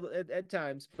corny at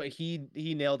times, but he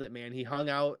nailed it, man. He hung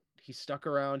out, he stuck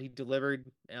around, he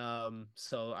delivered.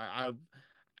 So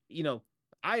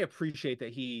I appreciate that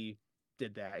he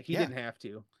did that. He didn't have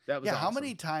to. That was awesome. How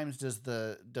many times does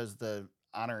the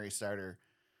honorary starter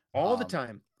all the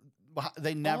time?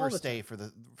 They never stay for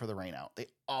the rain out. They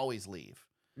always leave.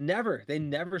 They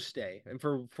never stay. And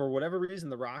for whatever reason,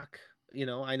 The Rock,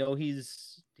 I know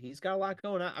he's got a lot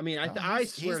going on. I mean, I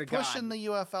swear to God, he's pushing the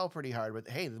UFL pretty hard, but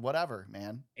hey, whatever,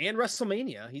 man. And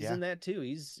WrestleMania, he's in that too.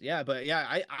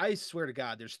 I swear to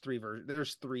God, there's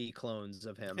three clones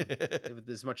of him.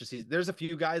 As much as there's a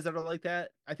few guys that are like that.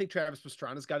 I think Travis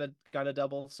Pastrana's got a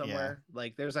double somewhere. Yeah.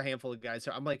 Like there's a handful of guys.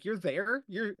 So I'm like, you're there.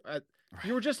 You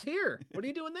were just here. What are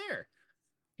you doing there?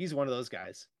 He's one of those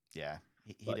guys. Yeah.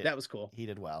 That was cool. He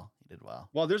did well.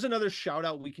 Well, there's another shout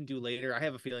out we can do later. I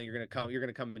have a feeling you're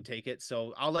gonna come and take it.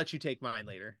 So I'll let you take mine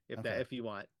later if you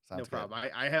want. Sounds no problem.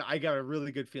 I got a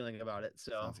really good feeling about it.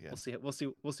 So we'll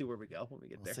see where we go when we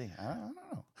get there. See. I don't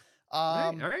know.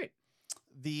 All right.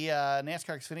 The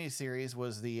NASCAR Xfinity Series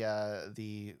was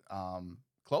the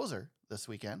closer this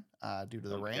weekend due to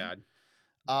the rain. God.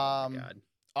 Oh my God.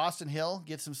 Austin Hill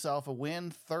gets himself a win,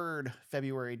 third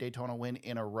February Daytona win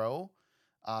in a row.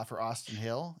 For Austin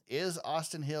Hill. Is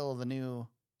Austin Hill the new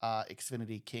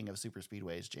Xfinity king of super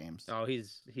speedways, James. Oh,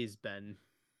 he's been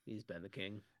the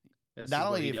king. This Not is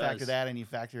only what do he you factor does. that in, you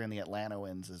factor in the Atlanta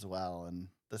wins as well. And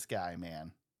this guy,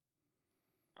 man.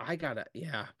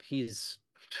 He's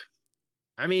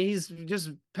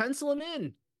just pencil him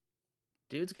in.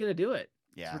 Dude's gonna do it.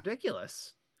 Yeah. It's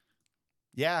ridiculous.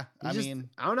 Yeah. I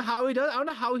don't know how he does. I don't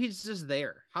know how he's just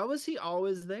there. How is he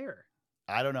always there?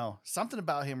 I don't know. Something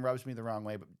about him rubs me the wrong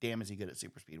way, but damn, is he good at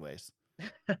super speedways.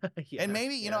 Yeah, And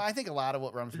maybe, I think a lot of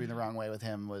what rubs me the wrong way with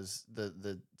him was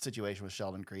the situation with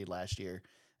Sheldon Creed last year.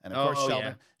 And of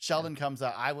course, Sheldon comes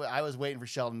out. I was waiting for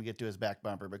Sheldon to get to his back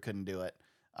bumper, but couldn't do it.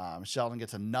 Sheldon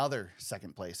gets another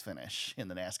second place finish in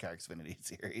the NASCAR Xfinity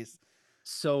Series.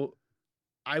 So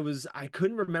I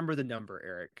couldn't remember the number,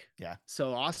 Eric. Yeah.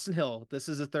 So Austin Hill, this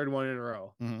is the third one in a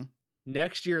row. Mm-hmm.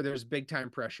 Next year, there's big time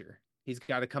pressure. He's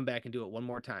got to come back and do it one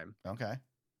more time. Okay.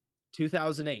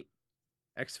 2008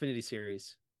 Xfinity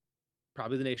Series,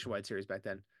 probably the Nationwide Series back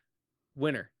then.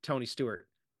 Winner, Tony Stewart.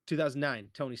 2009,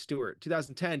 Tony Stewart.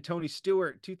 2010, Tony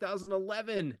Stewart.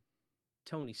 2011,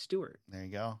 Tony Stewart. There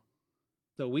you go.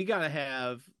 So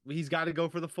he's got to go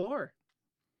for the 4.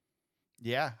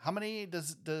 Yeah. How many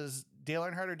does Dale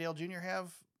Earnhardt or Dale Jr.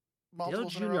 have? Dale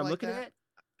Jr. I'm looking at.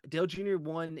 Dale Jr.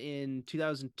 won in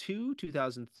 2002,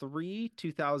 2003,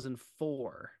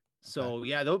 2004. Okay. So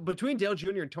yeah, between Dale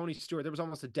Jr. and Tony Stewart, there was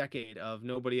almost a decade of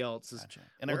nobody else. Gotcha.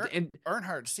 And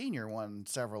Earnhardt Sr. won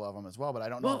several of them as well, but I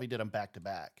don't know if he did them back to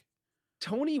back.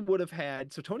 Tony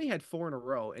had 4 in a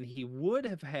row, and he would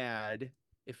have had,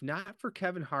 if not for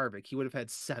Kevin Harvick, he would have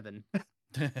had 7.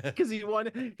 Because he won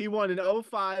in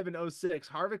 05 and 06.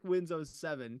 Harvick wins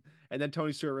 07, and then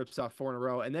Tony Stewart rips off 4 in a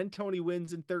row, and then Tony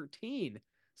wins in 13.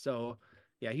 So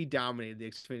yeah, he dominated the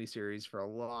Xfinity Series for a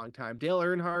long time. Dale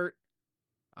Earnhardt,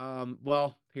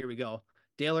 well, here we go.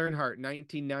 Dale Earnhardt,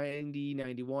 1990,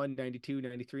 91, 92,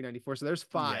 93, 94. So there's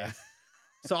 5. Yeah.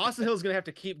 So Austin Hill's going to have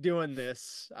to keep doing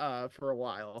this for a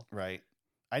while. Right.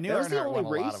 I knew Earnhart won a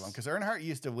lot of them because Earnhardt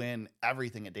used to win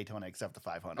everything at Daytona except the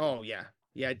 500. Oh, yeah.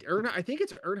 Yeah, Earnhardt, I think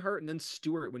it's Earnhardt and then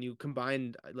Stewart when you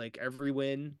combine like every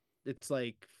win. It's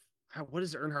like, what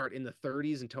is Earnhardt in the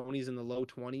 30s and Tony's in the low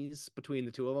 20s between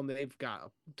the two of them? They've got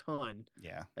a ton.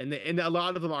 Yeah. And a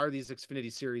lot of them are these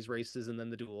Xfinity Series races and then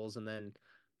the duels and then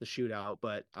the shootout.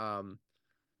 But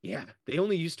yeah, they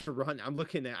only used to run. I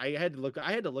had to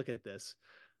look at this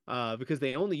because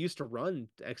they only used to run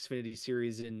Xfinity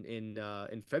Series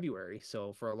in February.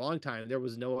 So for a long time, there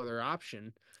was no other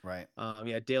option. Right.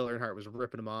 Yeah, Dale Earnhardt was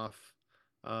ripping them off.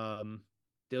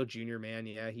 Dale Jr., man,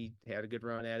 yeah, he had a good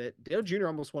run at it. Dale Jr.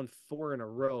 almost won 4 in a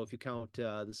row if you count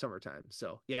the summertime.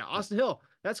 So yeah, Austin Hill,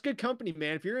 that's good company,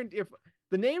 man. If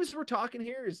the names we're talking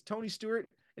here is Tony Stewart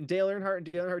and Dale Earnhardt and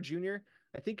Dale Earnhardt Jr.,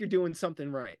 I think you're doing something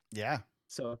right. Yeah.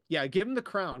 So yeah, give him the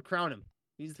crown him.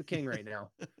 He's the king right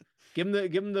now. Give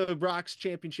him the Rocks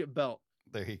championship belt.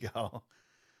 There you go.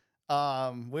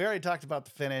 We already talked about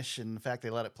the finish and the fact they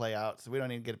let it play out, so we don't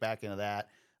need to get back into that.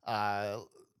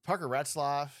 Parker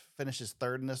Retzlaff finishes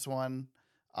 3rd in this one.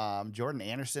 Jordan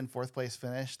Anderson, 4th place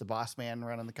finish. The boss man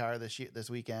running the car this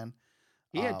weekend.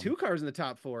 He had 2 cars in the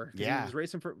top 4. Yeah,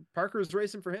 Parker was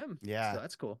racing for him. Yeah, so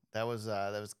that's cool. That was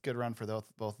a good run for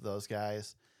both of those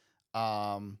guys.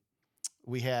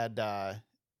 We got to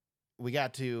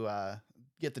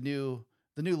get the new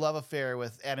love affair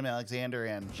with Adam Alexander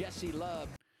and Jesse Love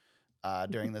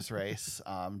during this race.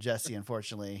 Jesse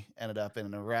unfortunately ended up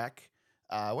in a wreck.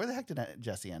 Where the heck did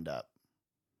Jesse end up?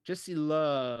 Jesse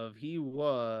Love, he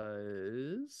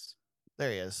was... There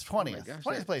he is, 20th.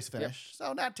 20th place finish. Yep.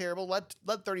 So not terrible. Led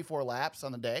 34 laps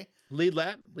on the day. Lead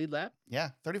lap. Yeah,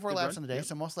 34 good laps run. on the day,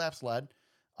 so most laps led.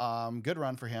 Good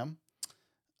run for him.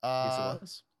 Yes, it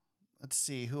was. Let's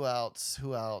see, who else?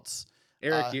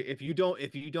 Eric, if you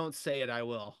don't say it, I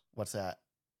will. What's that?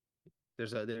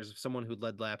 There's someone who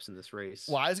led laps in this race.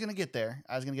 Well, I was gonna get there,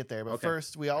 but okay.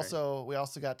 First we also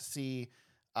got to see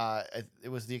it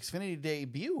was the Xfinity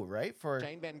debut, right? For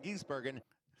Shane Van Gisbergen.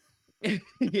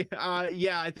 Yeah,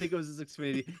 I think it was his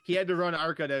Xfinity. He had to run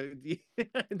ARCA to.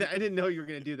 I didn't know you were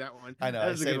gonna do that one. I know.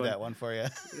 I saved that one for you.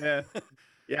 Yeah.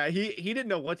 Yeah, he didn't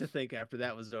know what to think after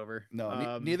that was over.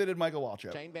 No, neither did Michael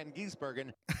Waltrip. Shane Van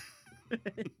Gisbergen.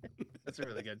 That's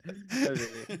really good.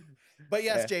 But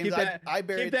yes, James, I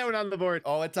buried. Keep that one on the board.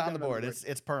 Oh, it's on the board.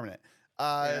 It's permanent.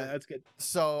 Yeah, that's good.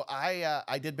 So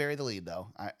I did bury the lead though.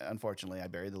 Unfortunately I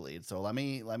buried the lead. So let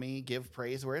me give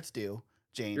praise where it's due,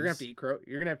 James. You're gonna have to eat crow.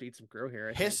 You're gonna have to eat some crow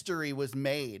here. History was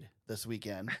made this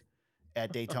weekend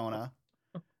at Daytona.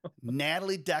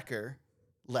 Natalie Decker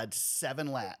led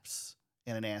 7 laps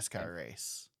in a NASCAR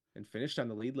race and finished on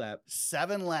the lead lap.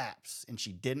 7 laps, and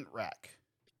she didn't wreck.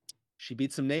 She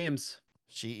beat some names.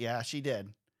 She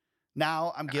did.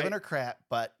 Now I'm giving her crap,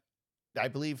 but I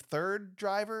believe third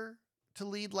driver to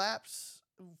lead laps,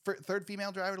 third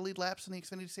female driver to lead laps in the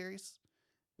Xfinity Series.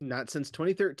 Not since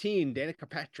 2013, Danica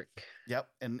Patrick. Yep,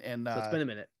 and So it's been a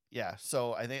minute. Yeah,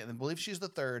 so I believe she's the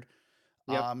third.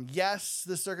 Yep. Yes,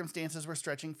 the circumstances were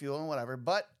stretching fuel and whatever,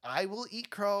 but I will eat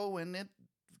crow when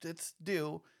it's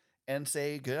due and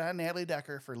say good on Natalie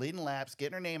Decker for leading laps,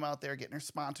 getting her name out there, getting her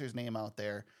sponsor's name out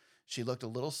there. She looked a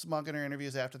little smug in her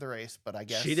interviews after the race, but I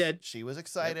guess she did. She was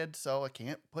excited, so I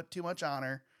can't put too much on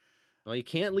her. Well, you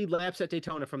can't lead laps at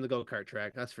Daytona from the go-kart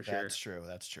track. That's for sure. That's true.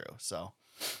 That's true. So,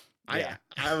 yeah.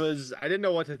 I didn't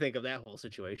know what to think of that whole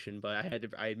situation, but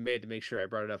I made to make sure I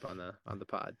brought it up on the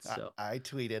pod. So I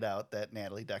tweeted out that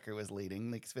Natalie Decker was leading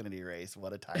the Xfinity race.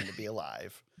 What a time to be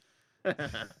alive.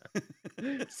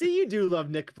 See, you do love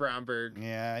Nick Bromberg.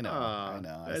 Yeah, I know. I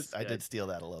know. I did good. steal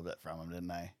that a little bit from him,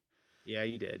 didn't I? Yeah,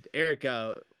 you did. Eric,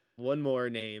 one more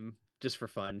name just for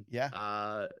fun.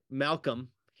 Yeah. Malcolm.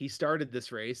 He started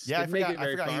this race. Yeah, Didn't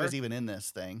I forgot he was even in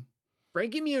this thing.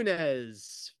 Frankie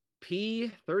Muniz,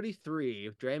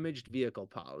 P33, damaged vehicle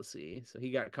policy. So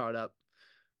he got caught up.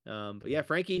 But yeah,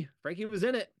 Frankie was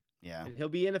in it. Yeah. And he'll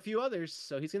be in a few others.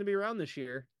 So he's going to be around this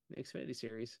year. Xfinity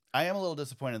Series. I am a little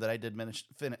disappointed that I did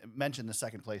mention the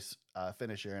second place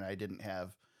finisher, and I didn't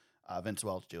have Vince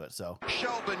Welch do it. So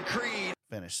Sheldon Creed.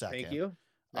 Finish second. Thank you.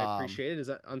 I appreciate it. Is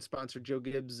that unsponsored Joe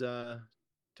Gibbs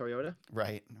Toyota?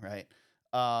 Right.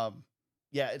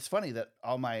 Yeah, it's funny that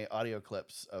all my audio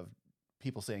clips of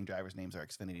people saying drivers' names are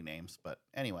Xfinity names, but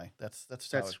anyway, that's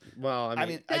well, I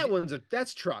mean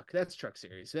that's truck. That's truck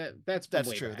series. That's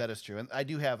true. Back. That is true. And I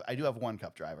do have one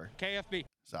Cup driver. KFB.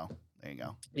 So there you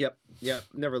go. Yep.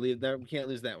 Never leave that. We can't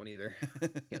lose that one either.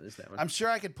 Can't lose that one. I'm sure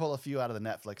I could pull a few out of the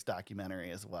Netflix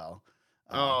documentary as well.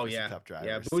 Oh yeah, Cup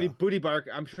drivers, yeah. Booty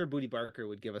Barker. I'm sure Booty Barker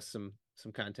would give us some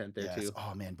content there too.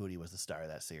 Oh man, Booty was the star of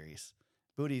that series.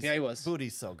 Yeah, he was.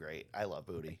 Booty's so great. I love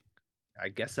Booty. I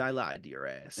guess I lied to your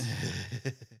ass.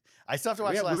 I still have to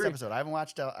watch the last episode. I've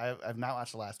not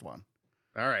watched the last one.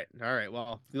 All right.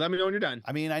 Well, let me know when you're done.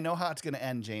 I mean, I know how it's going to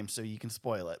end, James, so you can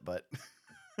spoil it, but.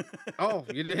 Oh,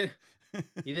 you did?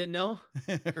 You didn't know?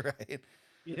 Right.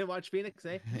 You didn't watch Phoenix,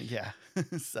 eh? Yeah.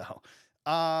 So,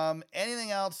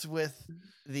 anything else with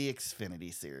the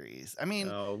Xfinity Series? I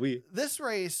mean, this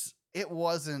race, it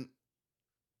wasn't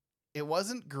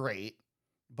great,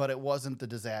 but it wasn't the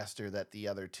disaster that the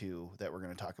other two that we're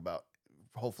going to talk about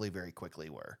hopefully very quickly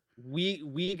were.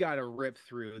 We got to rip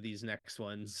through these next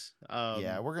ones.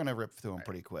 Yeah, we're going to rip through them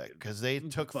pretty quick because they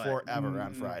took forever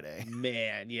on Friday.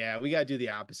 Man, yeah, we got to do the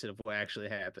opposite of what actually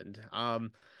happened.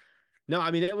 No,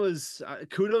 I mean, it was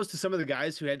kudos to some of the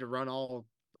guys who had to run all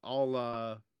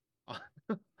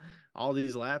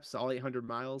these laps, all 800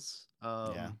 miles.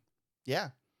 Yeah.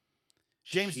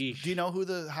 James, sheesh. Do you know who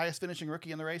the highest finishing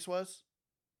rookie in the race was?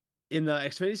 In the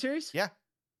Xfinity Series? Yeah.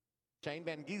 Shane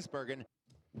Van Gisbergen.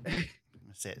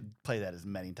 Play that as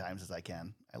many times as I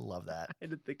can. I love that. I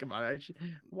had to think about it. I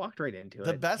walked right into it.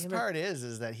 The best part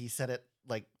is that he said it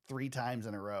like 3 times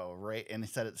in a row, right? And he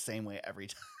said it the same way every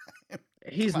time.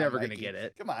 He's never going to get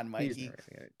it. Come on, Mikey.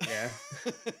 Yeah.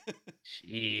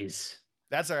 Jeez.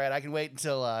 That's all right. I can wait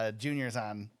until Junior's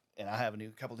on, and I'll have a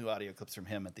couple new audio clips from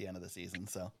him at the end of the season.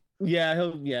 So yeah,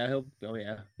 he'll. Oh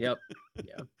yeah. Yep.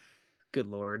 Yeah. Good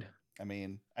Lord. I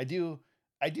mean, I do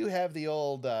have the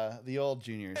old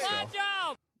Junior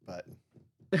still, but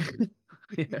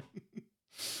yeah.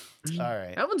 All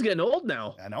right. That one's getting old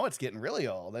now. I know it's getting really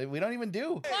old. We don't even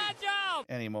do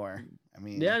anymore. I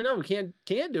mean, yeah, no, we can't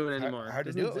do it anymore. Hard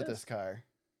to do it with this car.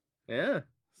 Yeah.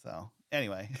 So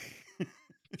anyway.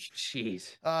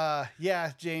 Jeez.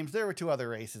 Yeah, James, there were 2 other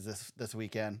races this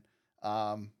weekend.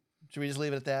 Should we just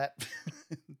leave it at that?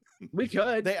 We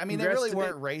could. They really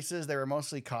weren't races. They were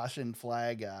mostly caution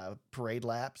flag parade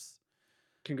laps.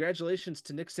 Congratulations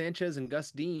to Nick Sanchez and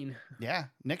Gus Dean. Yeah,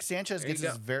 Nick Sanchez gets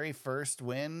his very first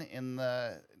win in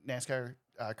the NASCAR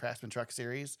Craftsman Truck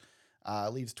Series.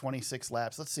 Leads 26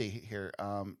 laps. Let's see here,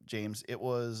 James. It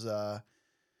was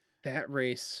that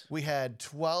race. We had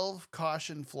 12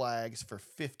 caution flags for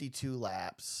 52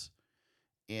 laps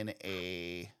in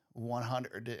a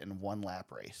 101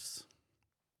 lap race.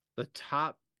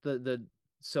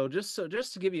 So just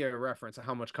to give you a reference of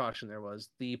how much caution there was,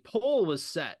 the pole was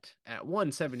set at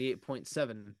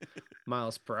 178.7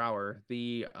 miles per hour.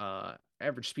 The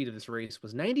average speed of this race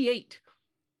was 98.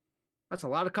 That's a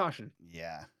lot of caution.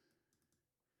 Yeah.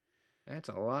 That's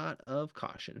a lot of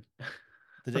caution.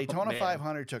 The Daytona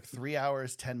 500 took 3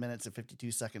 hours, 10 minutes, and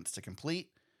 52 seconds to complete.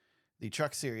 The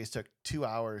Truck Series took 2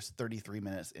 hours, 33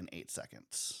 minutes, and 8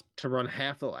 seconds. To run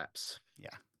half the laps. Yeah.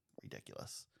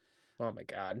 Ridiculous. Oh my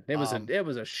God. It was Um,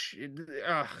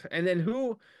 and then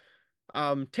who,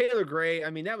 Taylor Gray. I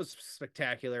mean, that was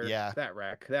spectacular. Yeah. That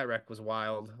wreck was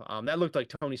wild. That looked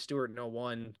like Tony Stewart in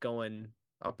 '01 going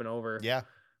up and over. Yeah.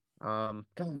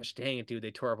 Gosh dang it, dude.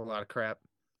 They tore up a lot of crap.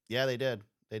 Yeah, they did.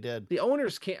 They did. The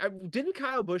owners can't. Didn't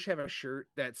Kyle Busch have a shirt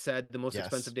that said the most Yes.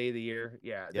 expensive day of the year?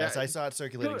 Yeah. Yes, I saw it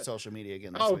circulating social media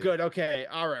again this week. Good. Okay.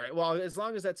 All right. Well, as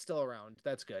long as that's still around,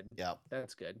 that's good. Yeah.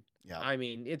 That's good. Yeah. I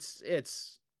mean,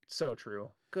 it's so true.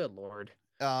 Good Lord.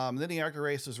 Then the ARCA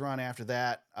race was run after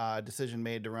that. Decision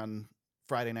made to run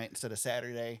Friday night instead of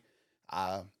Saturday.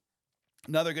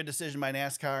 Another good decision by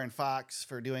NASCAR and Fox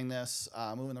for doing this,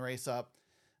 moving the race up.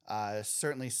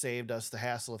 Certainly saved us the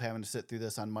hassle of having to sit through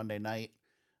this on Monday night.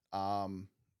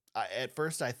 At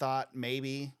first, I thought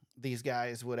maybe these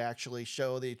guys would actually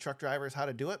show the truck drivers how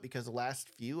to do it because the last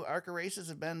few ARCA races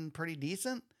have been pretty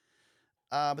decent.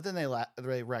 But then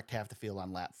they wrecked half the field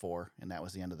on lap 4, and that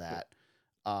was the end of that.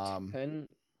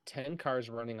 10 cars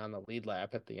running on the lead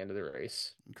lap at the end of the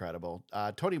race. Incredible.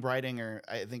 Tony Breidinger,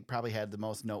 I think, probably had the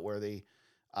most noteworthy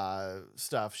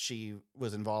stuff. She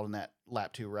was involved in that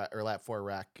lap 4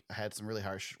 wreck. Had some really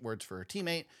harsh words for her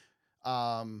teammate.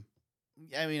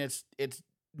 I mean, it's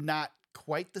not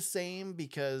quite the same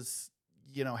because,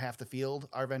 half the field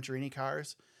are Venturini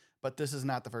cars, but this is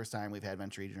not the first time we've had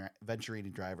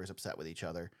Venturini drivers upset with each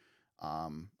other. I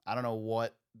don't know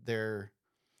what their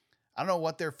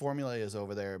formula is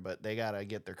over there, but they got to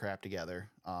get their crap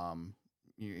together.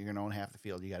 You're going to own half the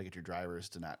field. You got to get your drivers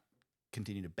to not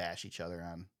continue to bash each other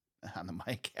on the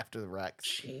mic after the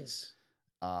wrecks. Jeez.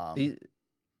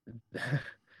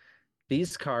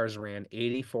 These cars ran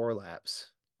 84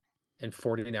 laps and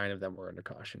 49 of them were under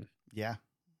caution. Yeah.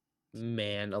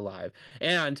 Man alive.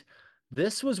 And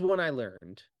this was when I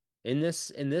learned in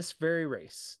this very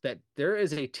race that there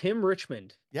is a Tim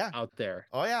Richmond out there.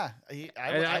 Oh yeah.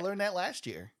 I learned that last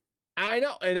year. I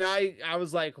know. And I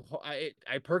was like,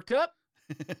 I perked up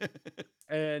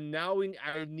and now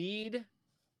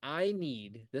I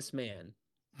need this man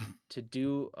to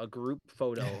do a group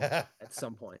photo at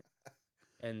some point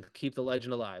and keep the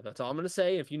legend alive. That's all I'm going to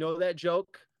say. If you know that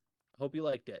joke, I hope you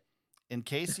liked it. In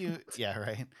case you, yeah,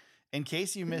 right. In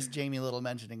case you missed Jamie Little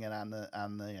mentioning it on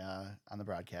the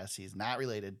broadcast, he's not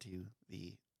related to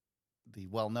the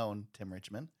well-known Tim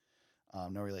Richmond.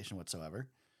 No relation whatsoever.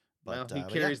 But he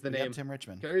carries the name. Tim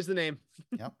Richmond Carries the name.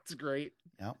 Yep. It's great.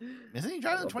 Yep. Isn't he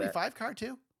driving the 25 car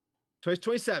too?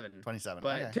 27. 27.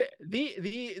 But okay.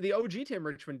 the OG Tim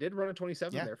Richmond did run a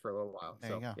 27 there for a little while.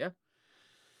 There you go. Yeah.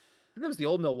 And that was the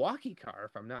old Milwaukee car,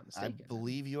 if I'm not mistaken. I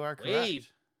believe you are correct.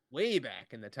 Way back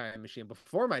in the time machine,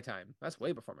 before my time. That's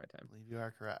way before my time. I believe you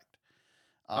are correct.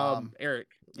 Eric,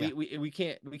 we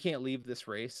can't leave this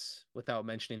race without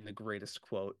mentioning the greatest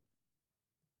quote.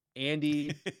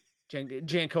 Andy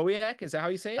Jankowiak, is that how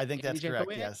you say it? I think Andy that's correct.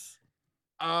 Jankowiak? Yes.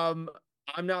 I'm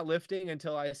not lifting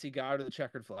until I see God or the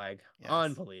checkered flag. Yes.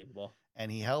 Unbelievable.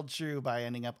 And he held true by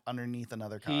ending up underneath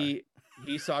another car.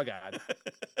 He saw God.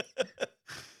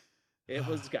 It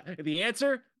was God. The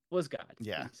answer was God.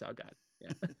 Yeah. He saw God.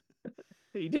 Yeah.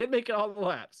 He did make it all the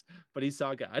laps, but he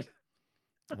saw God.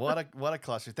 What a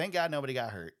cluster. Thank God nobody got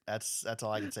hurt. That's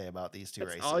all I can say about these two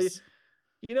races.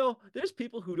 All there's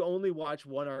people who only watch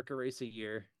one ARCA race a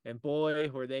year, and boy,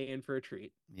 were they in for a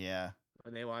treat. Yeah.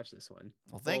 When they watch this one.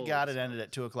 Well, thank God it ended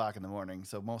at 2:00 in the morning,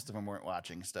 so most of them weren't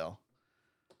watching still.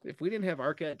 If we didn't have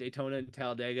ARCA at Daytona and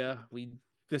Talladega,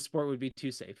 the sport would be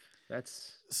too safe.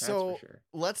 That's for sure.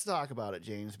 Let's talk about it,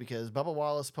 James, because Bubba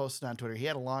Wallace posted on Twitter. He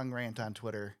had a long rant on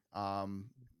Twitter. A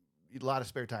lot of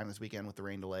spare time this weekend with the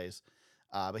rain delays.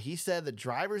 But he said the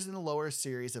drivers in the lower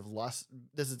series have lost,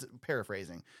 this is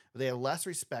paraphrasing, but they have less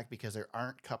respect because there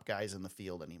aren't Cup guys in the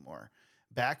field anymore.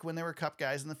 Back when there were Cup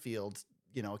guys in the field,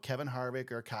 Kevin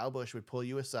Harvick or Kyle Busch would pull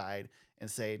you aside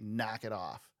and say, knock it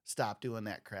off. Stop doing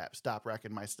that crap. Stop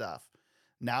wrecking my stuff.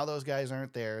 Now those guys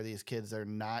aren't there. These kids are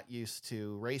not used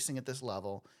to racing at this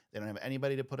level. They don't have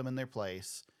anybody to put them in their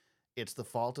place. It's the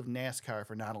fault of NASCAR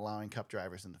for not allowing Cup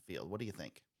drivers in the field. What do you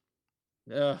think?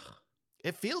 Ugh.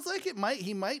 It feels like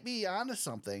he might be onto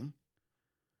something.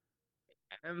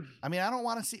 I mean, I don't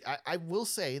want to see, I will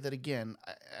say that again,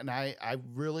 and I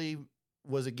really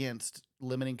was against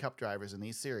limiting Cup drivers in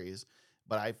these series,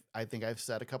 but I think I've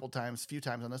said a few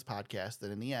times on this podcast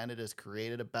that in the end it has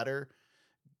created a better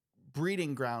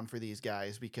breeding ground for these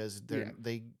guys because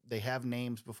they have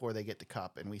names before they get to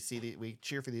Cup, and we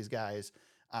cheer for these guys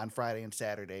on Friday and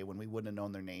Saturday when we wouldn't have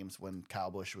known their names when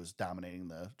Kyle Busch was dominating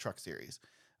the Truck Series.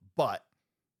 But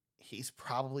he's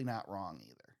probably not wrong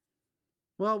either.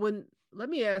 Well, let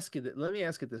me ask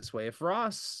it this way: if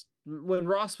Ross when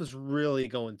Ross was really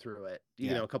going through it,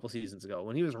 Yeah. a couple seasons ago,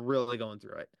 when he was really going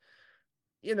through it,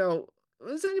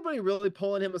 was anybody really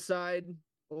pulling him aside,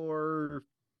 or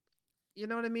you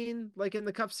know what I mean? Like in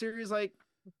the Cup Series, like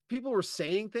people were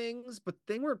saying things, but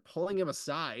they weren't pulling him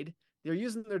aside. They're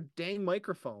using their dang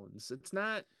microphones. It's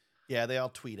not. Yeah, they all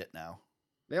tweet it now.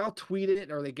 They all tweet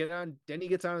it, or they get on. Denny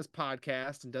gets on his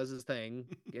podcast and does his thing,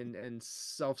 and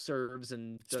self serves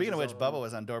and. Speaking of which, Bubba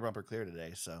was on Door Bumper Clear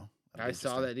today, so I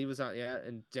saw that he was out. Yeah,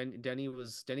 and Denny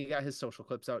got his social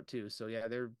clips out too. So yeah,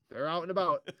 they're out and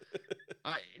about.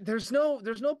 There's no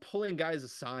pulling guys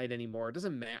aside anymore. It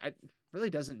doesn't matter. It really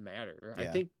doesn't matter. Yeah. I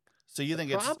think. So you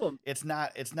think problem, it's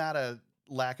not a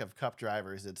lack of Cup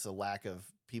drivers, it's a lack of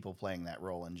people playing that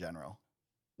role in general.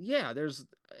 Yeah,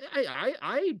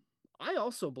 I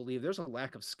also believe there's a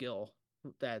lack of skill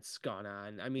that's gone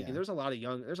on. I mean, Yeah. there's a lot of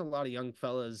young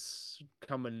fellas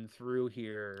coming through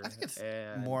here. I think it's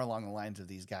more along the lines of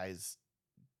these guys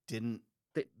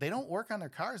they don't work on their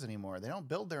cars anymore. They don't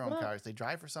build their own cars. They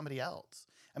drive for somebody else.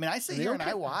 I mean, I sit here and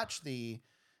I watch these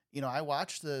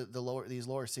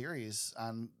lower series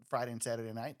on Friday and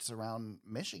Saturday nights around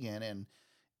Michigan,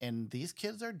 and these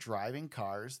kids are driving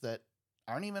cars that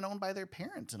aren't even owned by their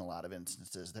parents in a lot of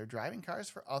instances. They're driving cars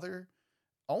for other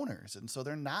owners, and so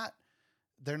they're not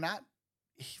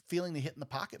feeling the hit in the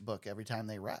pocketbook every time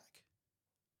they wreck.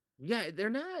 Yeah, they're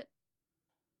not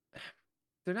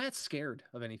scared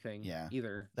of anything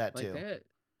either. That too.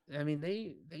 I mean,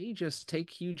 they just take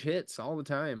huge hits all the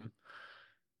time.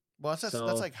 Well, that's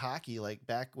like hockey. Like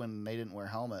back when they didn't wear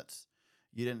helmets,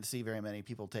 you didn't see very many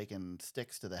people taking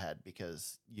sticks to the head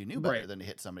because you knew better than to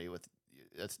hit somebody with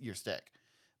your stick.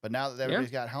 But now that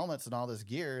everybody's got helmets and all this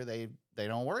gear, they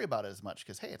don't worry about it as much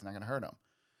because, hey, it's not going to hurt them.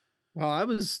 Well, I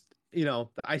was,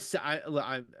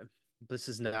 this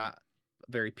is not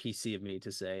very PC of me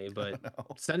to say, but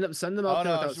send them out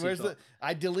there without seatbelt.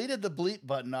 I deleted the bleep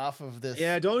button off of this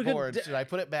board. Should I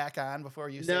put it back on before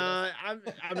you say this? I'm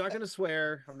not gonna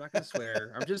swear.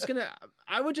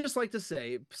 I would just like to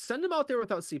say, send them out there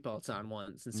without seatbelts on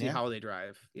once and see how they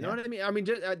drive. You know what I mean? I mean,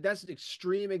 that's an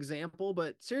extreme example,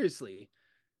 but seriously,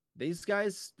 these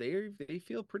guys, they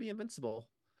feel pretty invincible.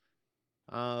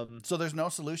 So there's no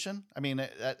solution. I mean,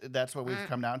 that's what we've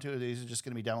come down to. These are just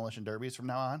going to be demolition derbies from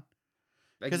now on.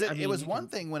 Because it was one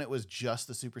thing when it was just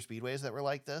the super speedways that were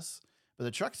like this, but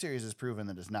the Truck Series has proven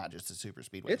that it's not just the super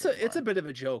speedways. It's a bit of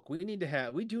a joke. We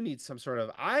do need some sort of.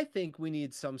 I think we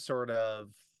need some sort of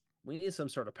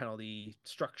penalty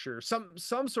structure, some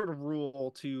sort of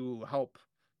rule to help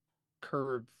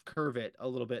curve it a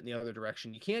little bit in the other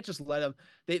direction. You can't just let them.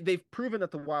 They've proven that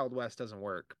the Wild West doesn't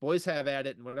work. Boys have at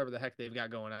it and whatever the heck they've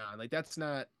got going on. Like that's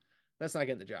not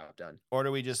getting the job done. Or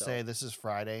do we just say this is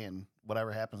Friday and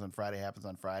whatever happens on Friday happens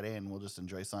on Friday and we'll just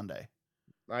enjoy Sunday?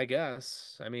 I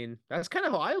guess. I mean, that's kind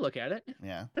of how I look at it.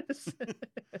 Yeah.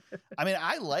 I mean,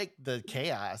 I like the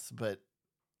chaos, but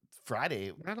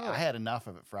Friday, I had enough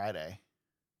of it Friday.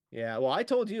 Yeah, well, I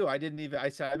told you I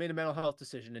said I made a mental health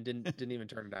decision and didn't even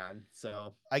turn it on.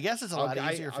 So I guess it's a lot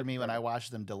easier for me when I watch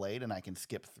them delayed and I can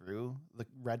skip through the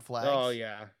red flags. Oh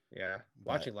yeah.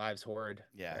 Watching live's horrid.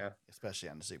 Yeah, especially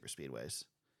on the super speedways.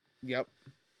 Yep.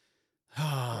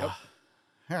 All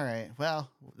right.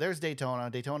 Well, there's Daytona.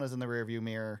 Daytona's in the rearview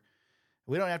mirror.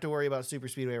 We don't have to worry about super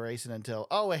speedway racing until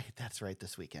that's right,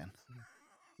 this weekend.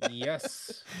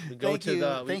 Yes. Thank you,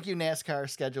 NASCAR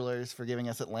schedulers, for giving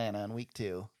us Atlanta in week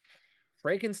 2.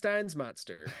 Frankenstein's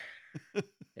monster.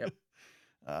 Yep.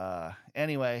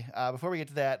 Anyway, before we get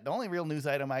to that, the only real news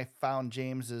item I found,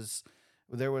 James, is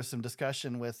there was some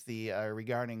discussion with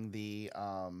regarding the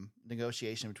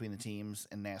negotiation between the teams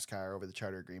and NASCAR over the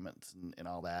charter agreements and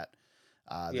all that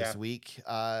this week.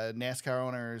 NASCAR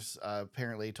owners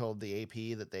apparently told the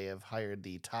AP that they have hired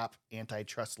the top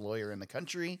antitrust lawyer in the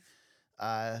country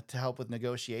to help with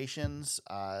negotiations.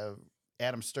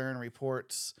 Adam Stern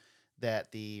reports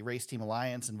that the Race Team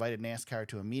Alliance invited NASCAR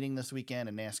to a meeting this weekend,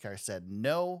 and NASCAR said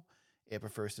no. It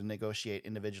prefers to negotiate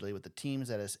individually with the teams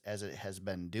as it has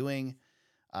been doing.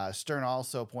 Stern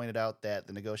also pointed out that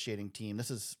the negotiating team,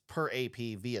 this is per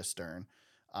AP via Stern,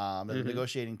 the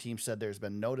negotiating team said there's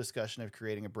been no discussion of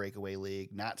creating a breakaway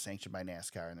league not sanctioned by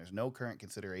NASCAR, and there's no current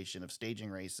consideration of staging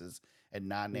races at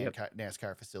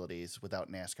non-NASCAR facilities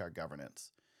without NASCAR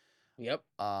governance. Yep.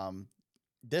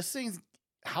 This thing's,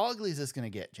 how ugly is this going to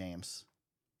get, James?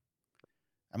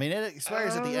 I mean, it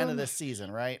expires at the end of this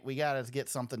season, right? We got to get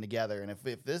something together. And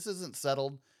if this isn't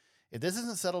settled, by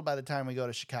the time we go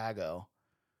to Chicago,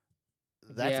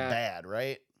 that's bad,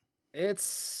 right?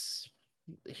 Here's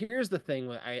the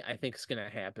thing I think is going to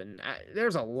happen.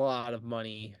 There's a lot of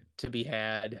money to be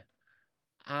had.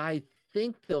 I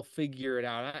think they'll figure it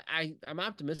out. I'm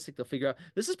optimistic they'll figure out.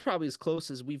 This is probably as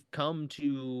close as we've come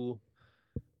to,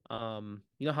 you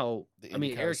know how, The I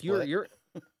mean, IndyCar Eric, split.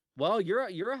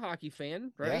 you're a hockey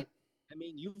fan, Yeah. right? I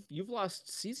mean, you've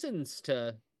lost seasons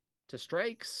to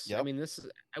strikes. I Yep. mean,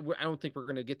 I don't think we're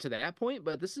going to get to that point,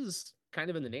 but this is kind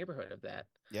of in the neighborhood of that.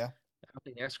 Yeah. I don't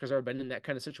think NASCAR's ever been in that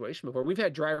kind of situation before. We've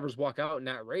had drivers walk out and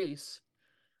not race.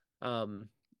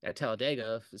 At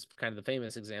Talladega is kind of the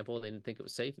famous example. They didn't think it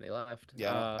was safe and they left.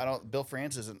 Yeah. I don't. Bill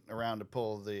France isn't around to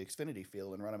pull the Xfinity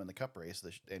field and run them in the Cup race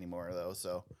anymore, though.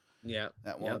 So Yeah,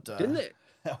 that won't. Didn't they?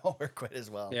 That won't work quite as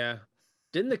well. Yeah.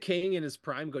 Didn't the King in his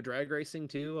prime go drag racing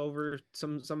too over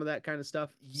some of that kind of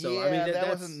stuff? So Yeah, I mean that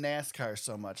that's wasn't NASCAR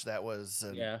so much. That was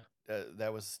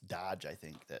that was Dodge, I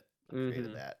think, that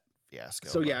created Mhm. that fiasco.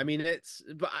 So yeah, I mean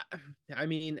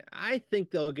I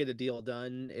think they'll get a deal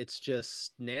done. It's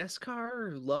just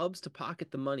NASCAR loves to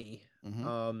pocket the money.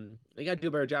 Mhm. They got to do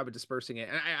a better job of dispersing it.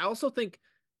 And I also think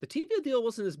the TV deal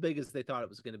wasn't as big as they thought it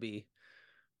was going to be.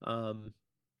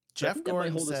 Jeff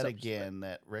Gordon said again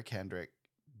that Rick Hendrick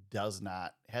has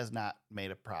not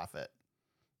made a profit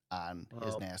on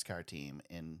his NASCAR team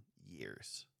in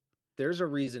years. There's a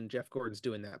reason Jeff Gordon's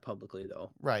doing that publicly,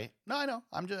 though. Right? No, I know.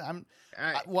 I'm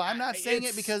not saying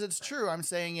it because it's true. I'm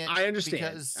saying it. I understand.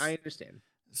 Because, I understand.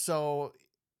 So,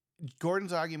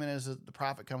 Gordon's argument is that the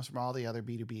profit comes from all the other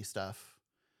B2B stuff.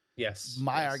 Yes.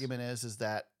 My argument is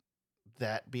that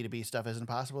B2B stuff isn't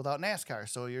possible without NASCAR.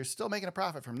 So you're still making a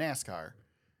profit from NASCAR.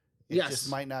 It just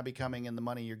might not be coming in the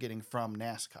money you're getting from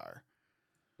NASCAR.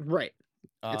 Right.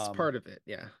 It's part of it.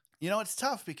 Yeah. You know, it's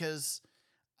tough because,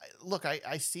 look,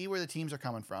 I see where the teams are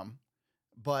coming from,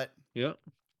 but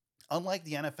unlike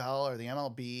the NFL or the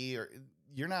MLB,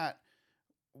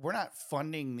 we're not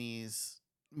funding these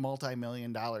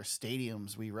multi-million-dollar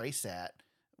stadiums we race at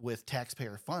with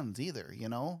taxpayer funds either, you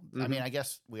know? I mean, I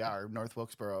guess we are. North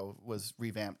Wilkesboro was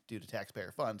revamped due to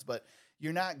taxpayer funds, but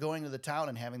you're not going to the town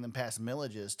and having them pass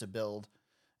millages to build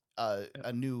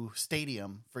a new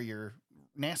stadium for your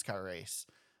NASCAR race.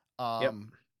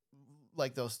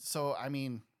 Like those. So, I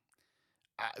mean,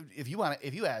 if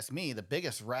you ask me, the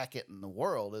biggest racket in the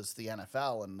world is the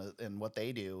NFL and what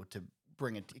they do to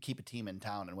keep a team in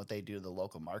town and what they do to the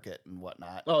local market and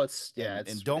whatnot. Oh, it's and don't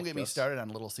ridiculous. get me started on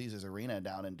Little Caesars Arena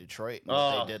down in Detroit and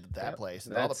what they did at that place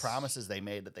and all the promises they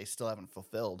made that they still haven't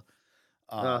fulfilled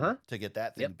to get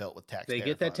that thing built with taxpayer funds. They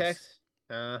get that tax.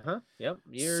 Yep.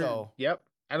 Yep.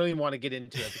 I don't even want to get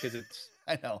into it because it's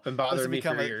I know. Been bothering me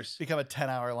for years. Become a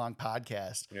 10-hour long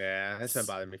podcast. Yeah, it's been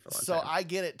bothering me for a long time. So I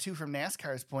get it too from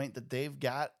NASCAR's point that they've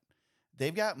got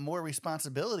more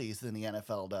responsibilities than the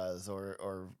NFL does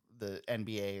or the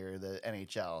NBA or the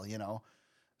NHL, you know?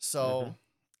 So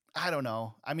I don't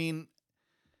know. I mean,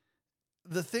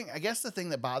 the thing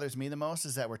that bothers me the most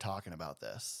is that we're talking about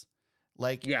this.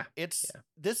 Like,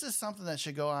 this is something that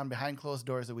should go on behind closed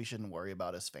doors that we shouldn't worry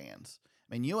about as fans.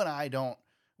 I mean, you and I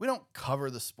we don't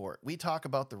cover the sport. We talk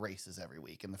about the races every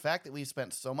week. And the fact that we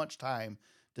spent so much time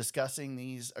discussing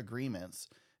these agreements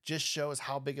just shows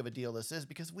how big of a deal this is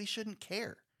because we shouldn't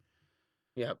care.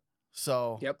 Yep.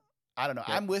 So, I don't know.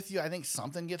 I'm with you. I think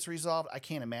something gets resolved. I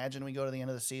can't imagine we go to the end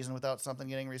of the season without something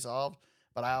getting resolved.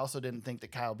 But I also didn't think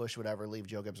that Kyle Busch would ever leave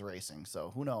Joe Gibbs Racing.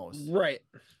 So who knows? Right.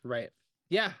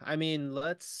 Yeah. I mean,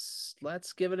 let's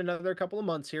give it another couple of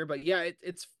months here. But yeah,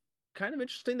 it's kind of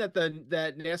interesting that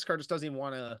that NASCAR just doesn't even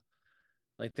want to,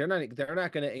 like, they're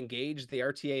not going to engage the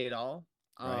RTA at all.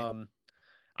 Right.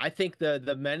 I think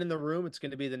the men in the room, it's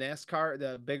going to be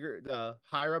the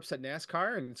higher ups at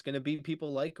NASCAR, and it's going to be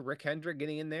people like Rick Hendrick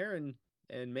getting in there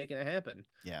and making it happen.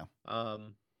 Yeah.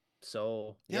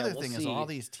 So the other thing is all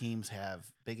these teams have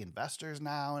big investors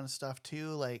now and stuff too.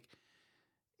 Like,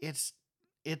 it's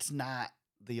not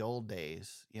the old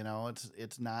days, you know.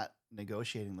 It's not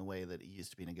negotiating the way that it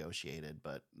used to be negotiated.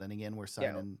 But then again, we're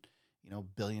signing,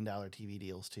 billion-dollar TV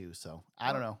deals too. So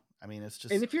I don't know. I mean, it's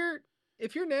just. And if you're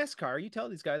NASCAR, you tell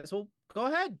these guys, well, go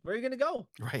ahead. Where are you going to go?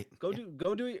 Right. Go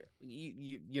do it.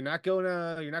 You're not going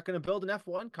to build an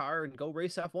F1 car and go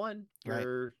race F1.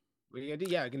 Right. What are you gonna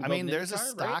do? Yeah, I mean, there's a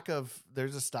stock of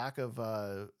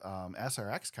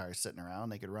SRX cars sitting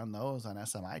around. They could run those on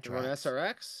SMI tracks. Run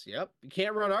SRX. Yep. You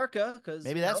can't run ARCA because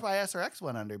maybe that's why SRX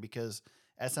went under, because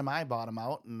SMI bought them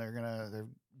out and they're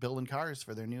building cars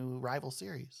for their new rival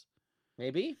series.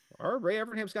 Maybe. Or Ray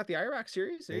Evernham's got the IROC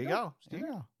series. There you go.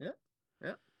 Yeah.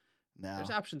 No.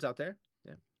 There's options out there.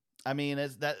 Yeah. I mean,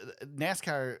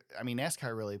 NASCAR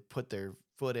really put their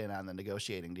foot in on the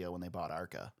negotiating deal when they bought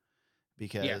ARCA.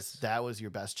 Because that was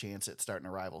your best chance at starting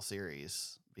a rival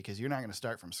series, because you're not going to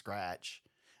start from scratch.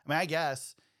 I mean, I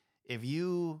guess if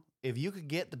you could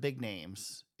get the big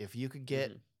names, if you could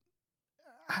get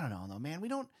I don't know though, man.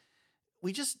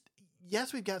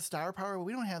 Yes, we've got star power, but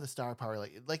we don't have the star power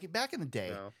like back in the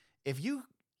day. No. If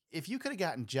you could have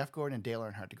gotten Jeff Gordon and Dale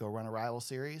Earnhardt to go run a rival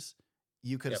series,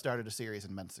 you could have started a series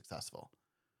and been successful.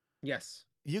 Yes.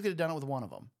 You could have done it with one of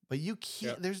them, but you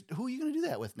can't. There's who are you going to do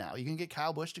that with now? You can get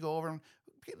Kyle Busch to go over and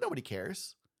nobody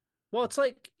cares. Well, it's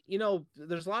like,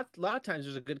 there's a lot of times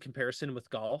there's a good comparison with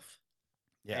golf.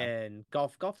 Yeah. And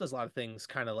golf does a lot of things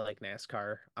kind of like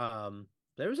NASCAR.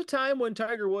 There was a time when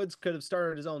Tiger Woods could have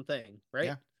started his own thing, right?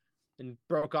 Yeah. And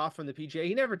broke off from the PGA.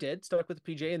 He never did, stuck with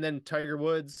the PGA. And then Tiger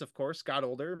Woods, of course, got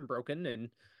older and broken. And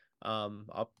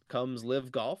up comes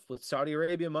Live Golf with Saudi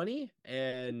Arabia money.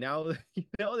 And now,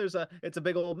 it's a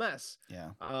big old mess. Yeah.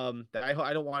 That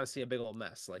I don't want to see a big old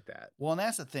mess like that. Well, and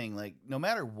that's the thing. Like, no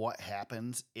matter what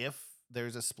happens, if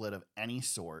there's a split of any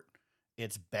sort,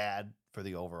 it's bad for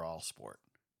the overall sport.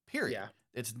 Period.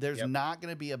 Yeah. There's not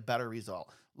going to be a better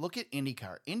result. Look at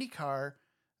IndyCar. IndyCar,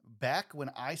 back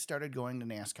when I started going to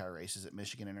NASCAR races at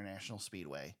Michigan International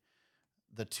Speedway,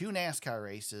 the two NASCAR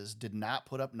races did not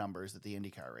put up numbers that the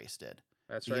IndyCar race did.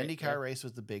 That's the right. IndyCar race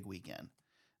was the big weekend.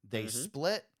 They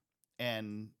split,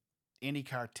 and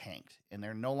IndyCar tanked, and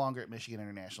they're no longer at Michigan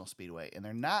International Speedway. And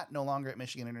they're no longer at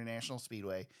Michigan International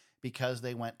Speedway because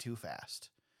they went too fast.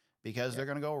 Because they're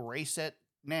going to go race at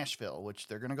Nashville, which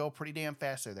they're going to go pretty damn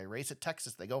fast there. They race at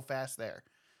Texas. They go fast there.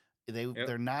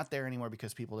 They're not there anymore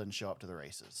because people didn't show up to the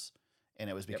races, and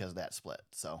it was because of that split.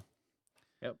 So,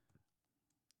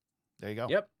 there you go.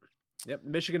 Yep.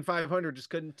 Michigan 500 just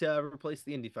couldn't replace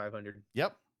the Indy 500.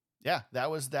 Yep. Yeah, that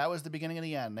was the beginning of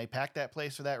the end. They packed that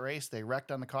place for that race. They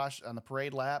wrecked on the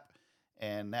parade lap,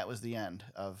 and that was the end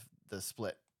of the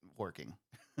split working.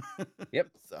 Yep.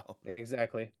 So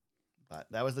exactly. But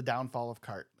that was the downfall of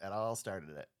CART. That all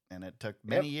started it. And it took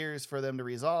many years for them to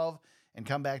resolve and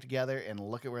come back together, and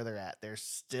look at where they're at. They're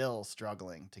still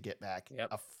struggling to get back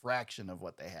a fraction of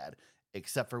what they had,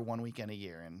 except for one weekend a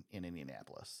year in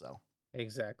Indianapolis. So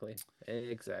Exactly.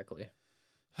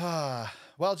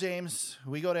 Well, James,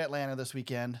 we go to Atlanta this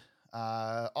weekend.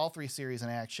 All three series in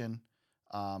action.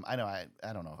 I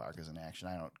don't know if ARCA's in action.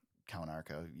 I don't count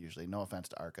ARCA usually. No offense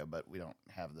to ARCA, but we don't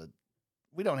have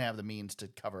the means to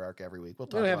cover ARCA every week. We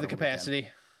don't have the capacity.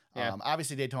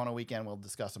 Obviously, Daytona weekend, we'll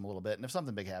discuss them a little bit. And if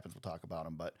something big happens, we'll talk about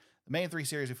them. But the main three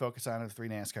series we focus on are the three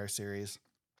NASCAR series.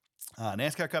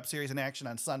 NASCAR Cup Series in action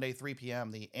on Sunday, 3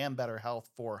 p.m., the Am Better Health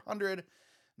 400.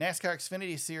 NASCAR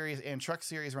Xfinity Series and Truck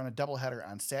Series run a doubleheader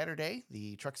on Saturday.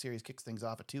 The Truck Series kicks things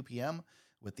off at 2 p.m.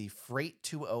 with the Freight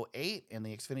 208, and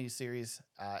the Xfinity Series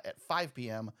at 5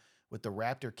 p.m. with the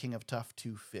Raptor King of Tough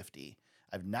 250.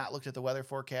 I've not looked at the weather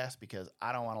forecast because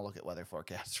I don't want to look at weather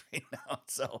forecasts right now.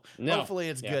 So hopefully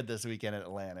it's good this weekend in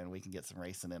Atlanta and we can get some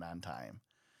racing in on time.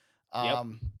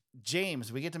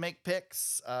 James, we get to make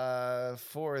picks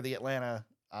for the Atlanta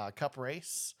Cup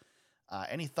race.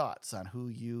 Any thoughts on who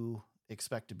you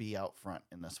expect to be out front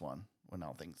in this one when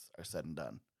all things are said and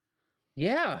done?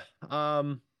 Yeah.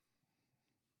 I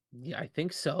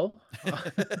think so.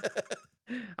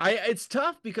 It's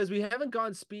tough because we haven't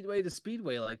gone speedway to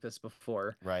speedway like this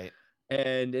before. Right.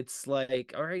 And it's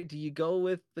like, all right, do you go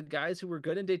with the guys who were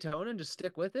good in Daytona and just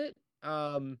stick with it?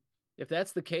 If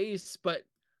that's the case, but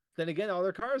then again, all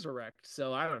their cars were wrecked.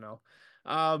 So I don't know.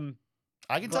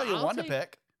 I can tell you to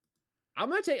pick. I'm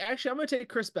going to take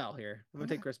Chris Bell here. I'm going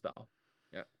to take Chris Bell.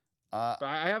 Yeah. But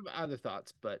I have other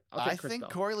thoughts, but I'll take Chris Bell.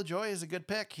 Corey LaJoie is a good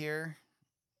pick here.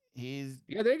 He's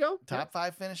there you go. Top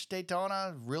 5 finish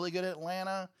Daytona, really good at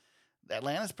Atlanta.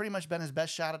 Atlanta's pretty much been his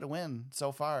best shot at a win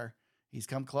so far. He's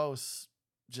come close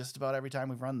just about every time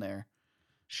we've run there.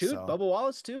 Bubba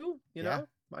Wallace too, you know?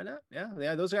 Why not?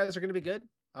 Yeah, those guys are going to be good.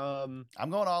 I'm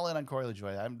going all in on Corey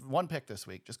LaJoie. I'm one pick this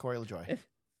week, just Corey LaJoie.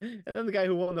 And then the guy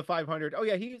who won the 500. Oh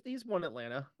yeah, he's won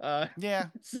Atlanta. Yeah,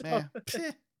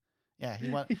 he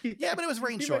won. Yeah, but it was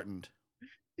rain shortened.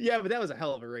 Yeah, but that was a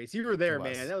hell of a race. You were there,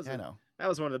 man. That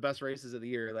was one of the best races of the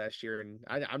year last year, and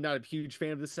I'm not a huge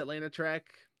fan of this Atlanta track,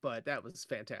 but that was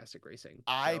fantastic racing.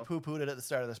 I poo-pooed it at the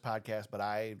start of this podcast, but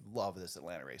I love this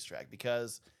Atlanta racetrack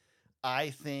because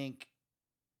I think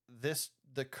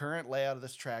the current layout of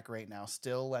this track right now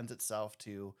still lends itself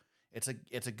to it's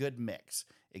a good mix.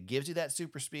 It gives you that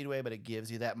super speedway, but it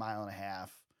gives you that mile and a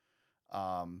half.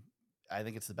 I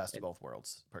think it's the best of both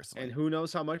worlds, personally. And who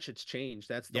knows how much it's changed.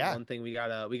 That's the one thing we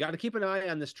gotta keep an eye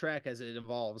on this track as it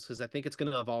evolves, because I think it's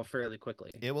gonna evolve fairly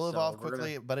quickly. It will evolve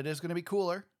quickly, but it is gonna be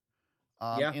cooler,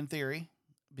 in theory,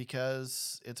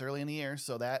 because it's early in the year,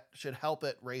 so that should help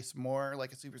it race more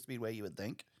like a super speedway, you would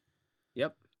think.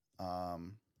 Yep.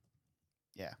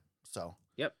 So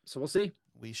we'll see.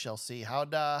 We shall see.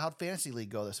 How'd Fantasy League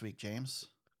go this week, James?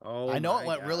 Oh, I know it my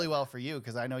went really God. well for you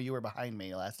because I know you were behind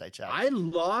me last I checked. I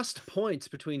lost points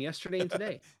between yesterday and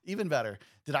today. Even better.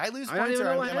 Did I lose I don't points even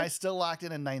or know what am I happened. still locked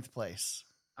in ninth place?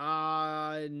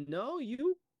 No,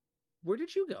 where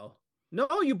did you go? No,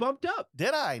 you bumped up.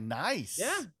 Did I? Nice.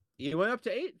 Yeah, you went up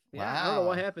to 8th. Yeah, I don't know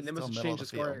what Wow. happened. They Still must have middle of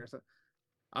changed the the scoring field. or something.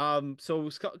 So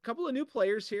a couple of new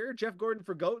players here. Jeff Gordon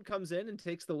for GOAT comes in and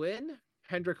takes the win.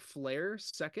 Hendrick Flair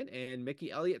second and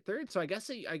Mickey Elliott third. So I guess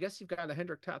you've got a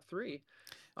Hendrick top 3.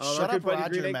 Our Shut good Up buddy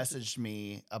Roger Green Eggs. messaged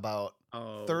me about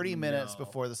Oh, 30 minutes no.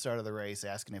 before the start of the race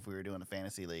asking if we were doing a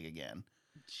fantasy league again.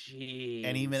 Jeez.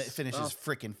 And he finishes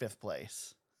freaking 5th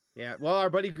place. Yeah. Well, our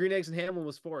buddy Green Eggs and Hamlin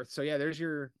was 4th. So yeah, there's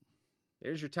your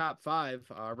top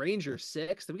 5. Ranger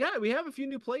 6th. We have a few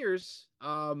new players.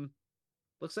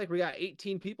 Looks like we got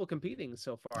 18 people competing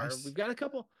so far. Nice. We've got a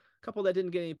couple that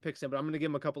didn't get any picks in, but I'm going to give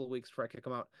them a couple of weeks before I kick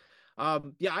them out.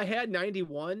 Yeah, I had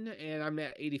 91 and I'm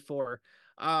at 84.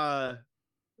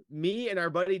 Me and our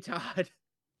buddy Todd,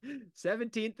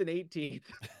 17th and 18th.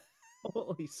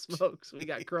 Holy smokes, we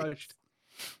got crushed.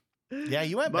 Yeah,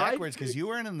 you went backwards because you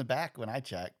weren't in the back when I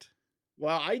checked.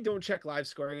 Well, I don't check live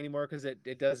scoring anymore because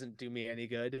it doesn't do me any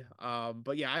good.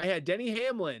 But yeah, I had Denny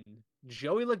Hamlin,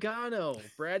 Joey Logano,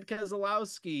 Brad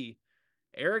Keselowski,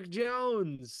 Eric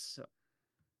Jones,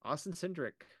 Austin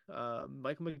Cindric,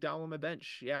 Michael McDowell on my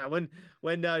bench. Yeah, when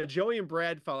Joey and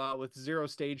Brad fell out with 0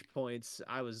 stage points,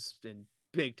 I was in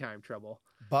big time trouble.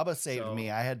 Bubba saved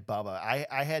me. I had Bubba.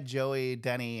 I had Joey,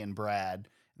 Denny, and Brad. And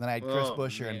then I had Chris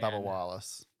Buescher and Bubba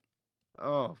Wallace.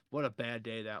 Oh, what a bad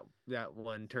day that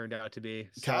one turned out to be.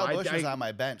 So Kyle Busch was on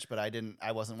my bench, but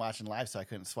I wasn't watching live, so I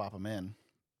couldn't swap him in.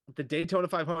 The Daytona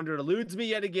 500 eludes me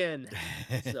yet again.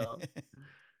 So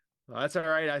well, that's all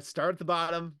right. I start at the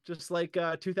bottom, just like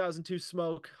 2002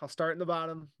 Smoke. I'll start in the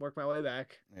bottom, work my way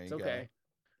back. It's okay.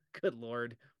 Good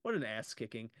Lord. What an ass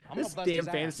kicking. This damn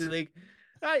fantasy league.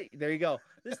 There you go.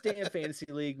 This damn fantasy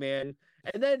league, man.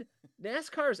 And then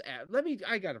NASCAR's app.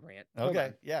 I got a rant.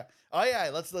 Okay. Yeah. Oh yeah.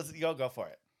 Let's go for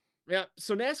it. Yeah.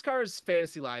 So NASCAR's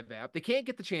fantasy live app, they can't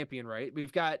get the champion right.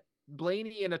 We've got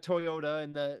Blaney in a Toyota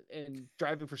and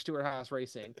driving for Stewart Haas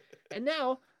Racing. And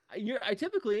now I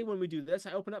typically, when we do this,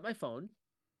 I open up my phone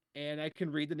and I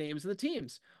can read the names of the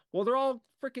teams. Well, they're all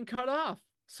freaking cut off.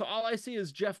 So all I see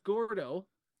is Jeff Gordo,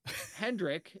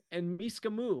 Hendrick, and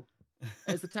Miska Moo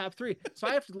as the top 3. So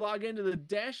I have to log into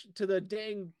the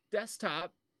dang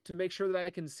desktop to make sure that I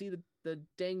can see the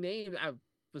dang name. I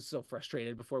was so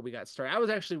frustrated before we got started. I was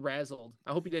actually razzled.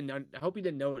 I hope you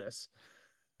didn't notice,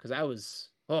 because I was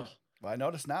Well, I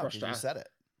noticed now because you said it.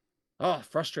 Oh,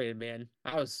 frustrated, man.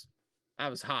 I was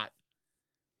hot.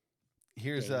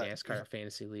 Here's NASCAR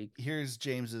fantasy league. Here's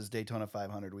James's Daytona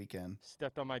 500 weekend.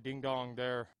 Stepped on my ding dong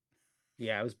there.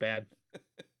 Yeah, it was bad.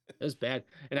 It was bad.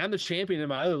 And I'm the champion in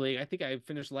my other league. I think I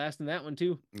finished last in that one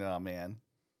too. Oh man.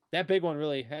 That big one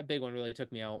really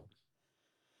took me out.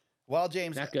 Well,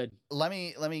 James, not good. Let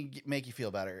me make you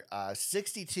feel better.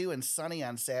 62 and sunny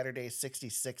on Saturday,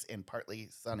 66 and partly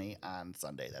sunny on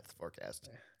Sunday. That's the forecast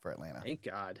for Atlanta. Thank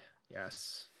God.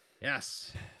 Yes.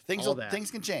 Yes.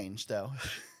 Things can change though,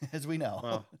 as we know.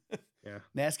 Well, yeah.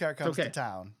 NASCAR comes to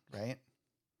town, right?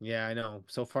 Yeah, I know.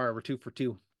 So far we're 2 for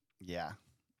 2. Yeah.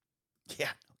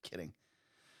 Yeah, no kidding.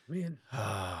 Man.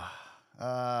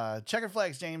 Checkered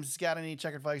flags, James. Got any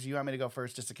checkered flags? You want me to go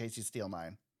first just in case you steal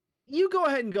mine? You go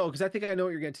ahead and go, because I think I know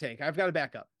what you're going to take. I've got a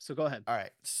backup, so go ahead. All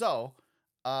right. So,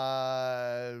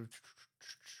 actually,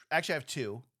 I have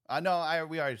 2.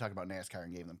 We already talked about NASCAR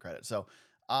and gave them credit. So,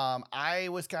 I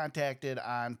was contacted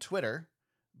on Twitter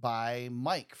by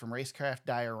Mike from Racecraft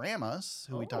Dioramas,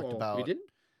 who we talked about. We didn't?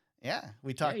 Yeah,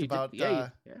 we talked about. We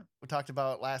talked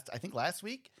about last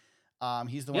week.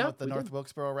 He's the one with the North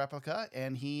Wilkesboro replica,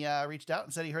 and he reached out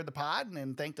and said he heard the pod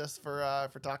and thanked us for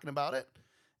talking about it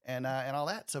and all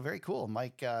that. So very cool,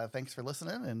 Mike. Thanks for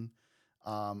listening, and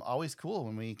always cool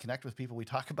when we connect with people we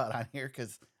talk about on here,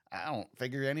 because I don't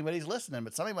figure anybody's listening,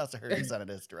 but somebody must have heard us in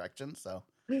this direction. So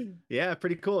yeah,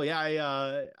 pretty cool.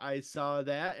 Yeah, I saw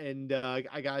that, and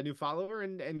I got a new follower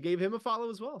and gave him a follow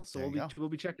as well. So we'll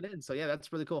be checking in. So yeah,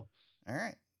 that's really cool. All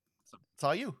right, it's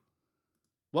all you.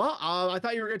 Well, I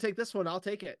thought you were going to take this one. I'll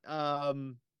take it.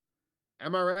 MRN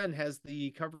has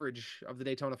the coverage of the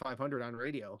Daytona 500 on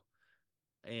radio,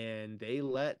 and they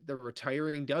let the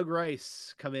retiring Doug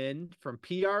Rice come in from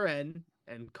PRN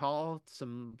and call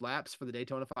some laps for the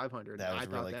Daytona 500. That was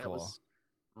really that cool. Was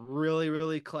really,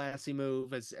 really classy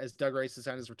move as Doug Rice is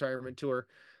on his retirement tour.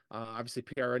 Obviously,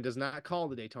 PRN does not call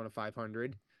the Daytona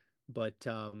 500. But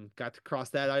got to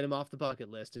cross that item off the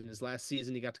bucket list. In his last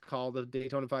season, he got to call the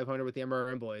Daytona 500 with the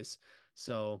MRN boys.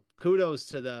 So kudos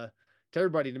to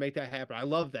everybody to make that happen. I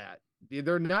love that.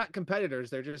 they're not competitors.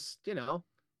 They're just, they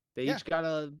Yeah. each got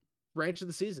a branch of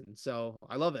the season. So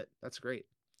I love it. That's great.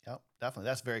 Yep, definitely.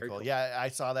 That's very cool. Cool. Yeah, I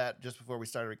saw that just before we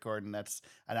started recording. And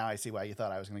now I see why you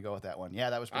thought I was going to go with that one. Yeah,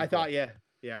 that was pretty cool. I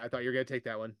thought you were going to take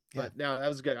that one. Yeah. But no, that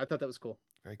was good. I thought that was cool.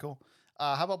 Very cool.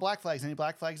 How about black flags? Any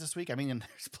black flags this week? I mean,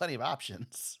 there's plenty of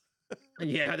options.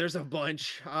 Yeah, there's a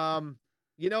bunch.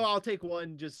 I'll take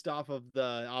one just off of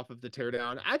the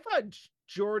teardown. I thought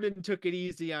Jordan took it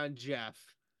easy on Jeff.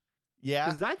 Yeah.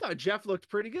 Because I thought Jeff looked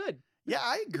pretty good. Yeah,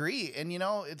 I agree. And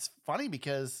it's funny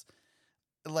because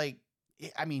I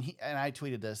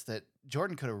tweeted this, that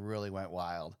Jordan could have really went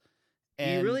wild.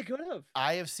 And he really could have.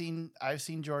 I've seen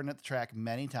Jordan at the track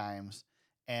many times,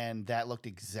 and that looked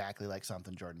exactly like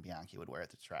something Jordan Bianchi would wear at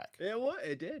the track.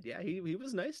 It did. Yeah, he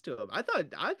was nice to him. I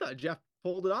thought Jeff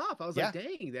pulled it off. I was like,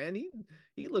 dang, man,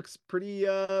 he looks pretty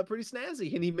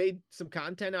snazzy, and he made some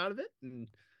content out of it. And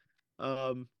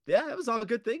it was all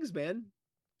good things, man.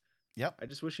 Yep. I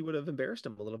just wish he would have embarrassed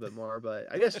him a little bit more, but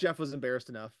I guess Jeff was embarrassed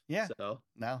enough. Yeah. So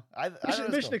no,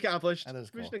 mission accomplished. Cool.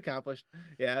 Mission accomplished.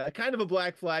 Yeah, kind of a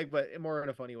black flag, but more in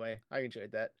a funny way. I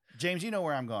enjoyed that. James, you know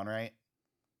where I'm going, right?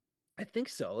 I think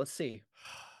so. Let's see.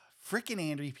 Freaking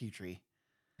Andy Petrie.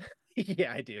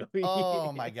 Yeah, I do.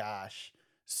 Oh my gosh.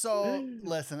 So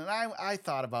listen, and I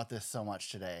thought about this so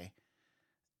much today.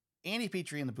 Andy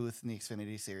Petrie in the booth in the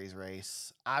Xfinity Series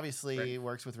race, obviously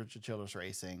works with Richard Childress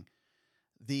Racing.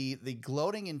 The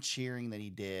gloating and cheering that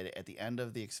he did at the end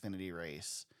of the Xfinity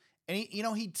race, and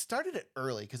he started it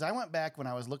early, because I went back when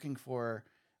I was looking for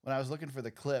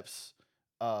the clips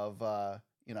of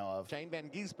Shane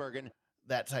Van Gisbergen,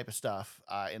 that type of stuff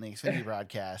in the Xfinity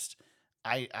broadcast.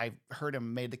 I heard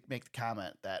him make the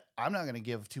comment that I'm not going to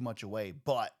give too much away,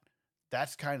 but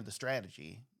that's kind of the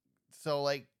strategy. So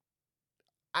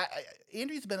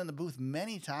Andrew's been in the booth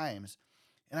many times,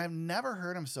 and I've never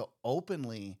heard him so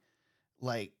openly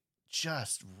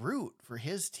just root for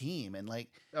his team, and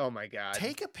oh my God,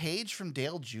 take a page from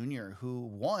Dale Jr., who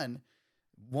won't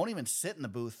even sit in the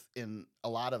booth in a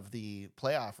lot of the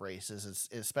playoff races,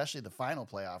 especially the final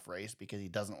playoff race, because he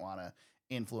doesn't want to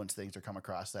influence things or come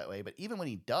across that way. But even when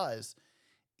he does,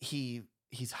 he's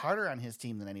harder on his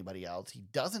team than anybody else. He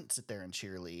doesn't sit there and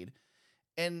cheerlead.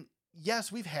 And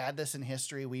yes, we've had this in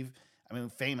history.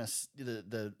 Famous,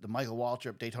 the Michael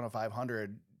Waltrip Daytona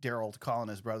 500, Darrell calling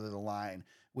his brother the line.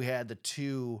 We had the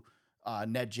two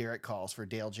Ned Jarrett calls for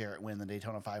Dale Jarrett winning the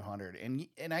Daytona 500.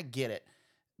 And I get it,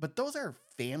 but those are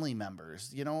family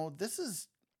members. This is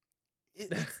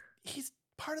he's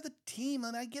part of the team,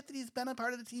 and I get that he's been a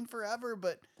part of the team forever,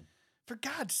 but for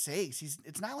God's sakes,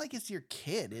 it's not like it's your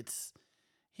kid.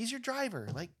 He's your driver.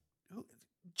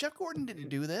 Jeff Gordon didn't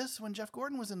do this when Jeff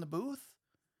Gordon was in the booth.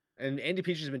 And Andy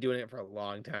Petrie's been doing it for a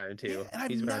long time too. Yeah, and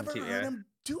I've never heard him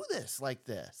do this like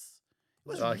this. It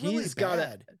was really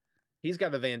bad. He's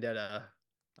got a vendetta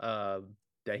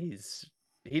that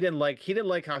he didn't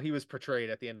like how he was portrayed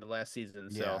at the end of last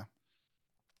season. So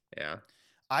yeah.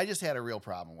 I just had a real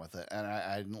problem with it, and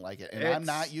I didn't like it. And I'm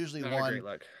not usually not one. a great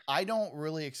look. I don't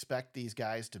really expect these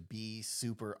guys to be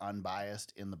super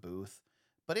unbiased in the booth,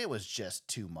 but it was just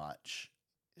too much.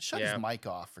 Shut his mic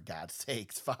off, for God's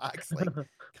sakes, Fox.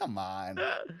 Come on.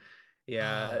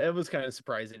 Yeah, it was kind of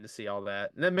surprising to see all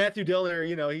that. And then Matthew Dillner,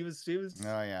 he was.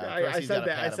 Oh yeah, I said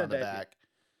that. I said that. Back.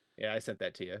 Yeah, I sent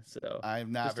that to you. So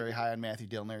I'm not very high on Matthew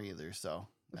Dillner either, so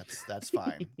that's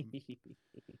fine.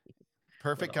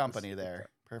 Perfect company there.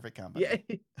 Perfect company.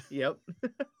 Yeah. Yep.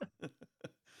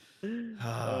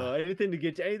 Anything to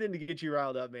get you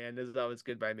riled up, man. This is always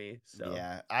good by me. So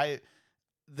yeah, I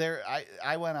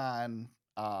went on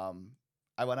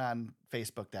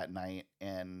Facebook that night,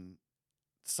 and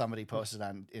somebody posted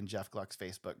in Jeff Gluck's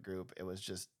Facebook group. It was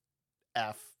just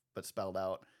F, but spelled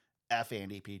out, F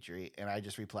Andy Petrie, and I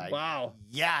just replied, "Wow,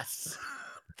 yes,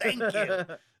 thank you."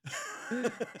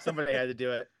 Somebody had to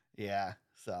do it. Yeah,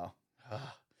 so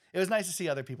it was nice to see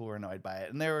other people were annoyed by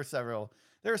it, and there were several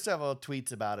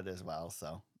tweets about it as well.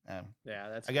 So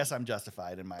yeah, I guess I'm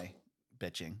justified in my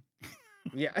bitching.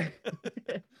 Yeah,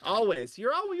 always.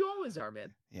 You always are,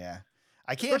 man. Yeah,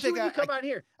 I can't pick on. Come out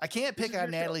here. I can't pick on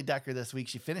Natalie Decker this week.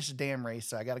 She finished the damn race,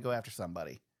 so I got to go after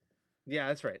somebody. Yeah,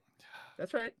 that's right.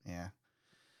 That's right. Yeah,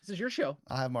 this is your show.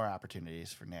 I'll have more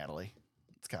opportunities for Natalie.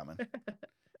 It's coming.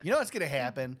 You know what's gonna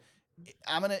happen?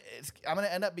 I'm gonna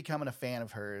end up becoming a fan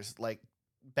of hers, like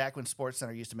back when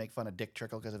SportsCenter used to make fun of Dick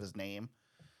Trickle because of his name.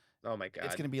 Oh my God,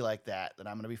 it's gonna be like that. That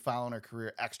I'm gonna be following her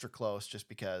career extra close just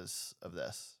because of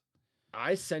this.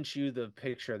 I sent you the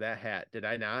picture of that hat. Did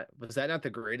I not? Was that not the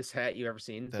greatest hat you ever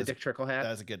seen? The Dick Trickle hat?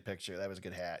 That was a good picture. That was a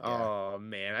good hat. Yeah. Oh,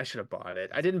 man. I should have bought it.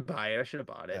 I didn't buy it. I should have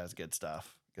bought it. That was good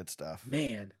stuff. Good stuff.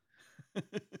 Man.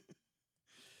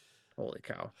 Holy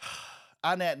cow.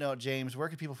 On that note, James, where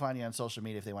can people find you on social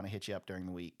media if they want to hit you up during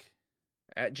the week?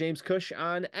 At James Cush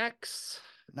on X.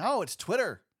 No, it's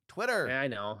Twitter. I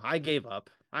know. I gave up.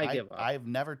 I've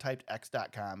never typed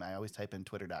x.com. I always type in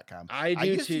twitter.com. I do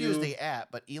used too. to use the app,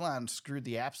 but Elon screwed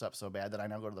the apps up so bad that I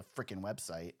now go to the freaking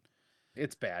website.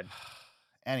 It's bad.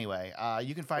 Anyway,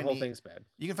 you can find the whole me. thing's bad.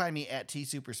 You can find me at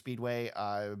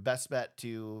TSuperspeedway. Best bet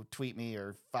to tweet me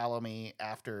or follow me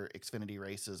after Xfinity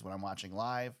races when I'm watching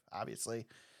live, obviously.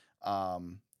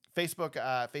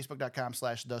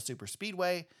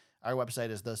 Facebook.com/TheSuperspeedway. Our website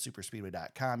is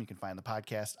thesuperspeedway.com. You can find the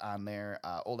podcast on there,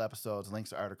 old episodes, links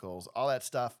to articles, all that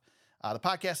stuff. The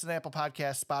podcast is on Apple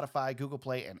Podcasts, Spotify, Google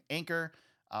Play, and Anchor.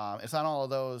 It's on all of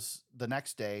those the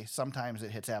next day. Sometimes it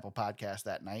hits Apple Podcasts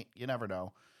that night. You never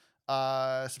know.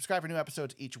 Subscribe for new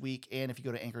episodes each week. And if you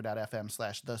go to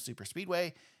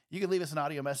anchor.fm/thesuperspeedway, you can leave us an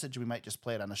audio message. We might just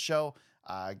play it on the show.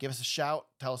 Give us a shout.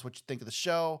 Tell us what you think of the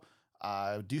show.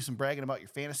 Do some bragging about your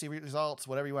fantasy results,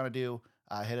 whatever you want to do.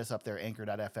 Hit us up there,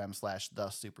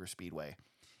 anchor.fm/thesuperspeedway.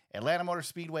 Atlanta Motor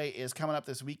Speedway is coming up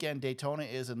this weekend. Daytona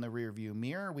is in the rearview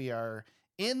mirror. We are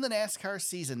in the NASCAR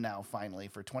season now, finally,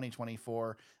 for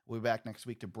 2024. We'll be back next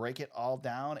week to break it all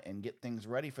down and get things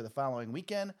ready for the following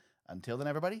weekend. Until then,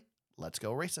 everybody, let's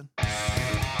go racing.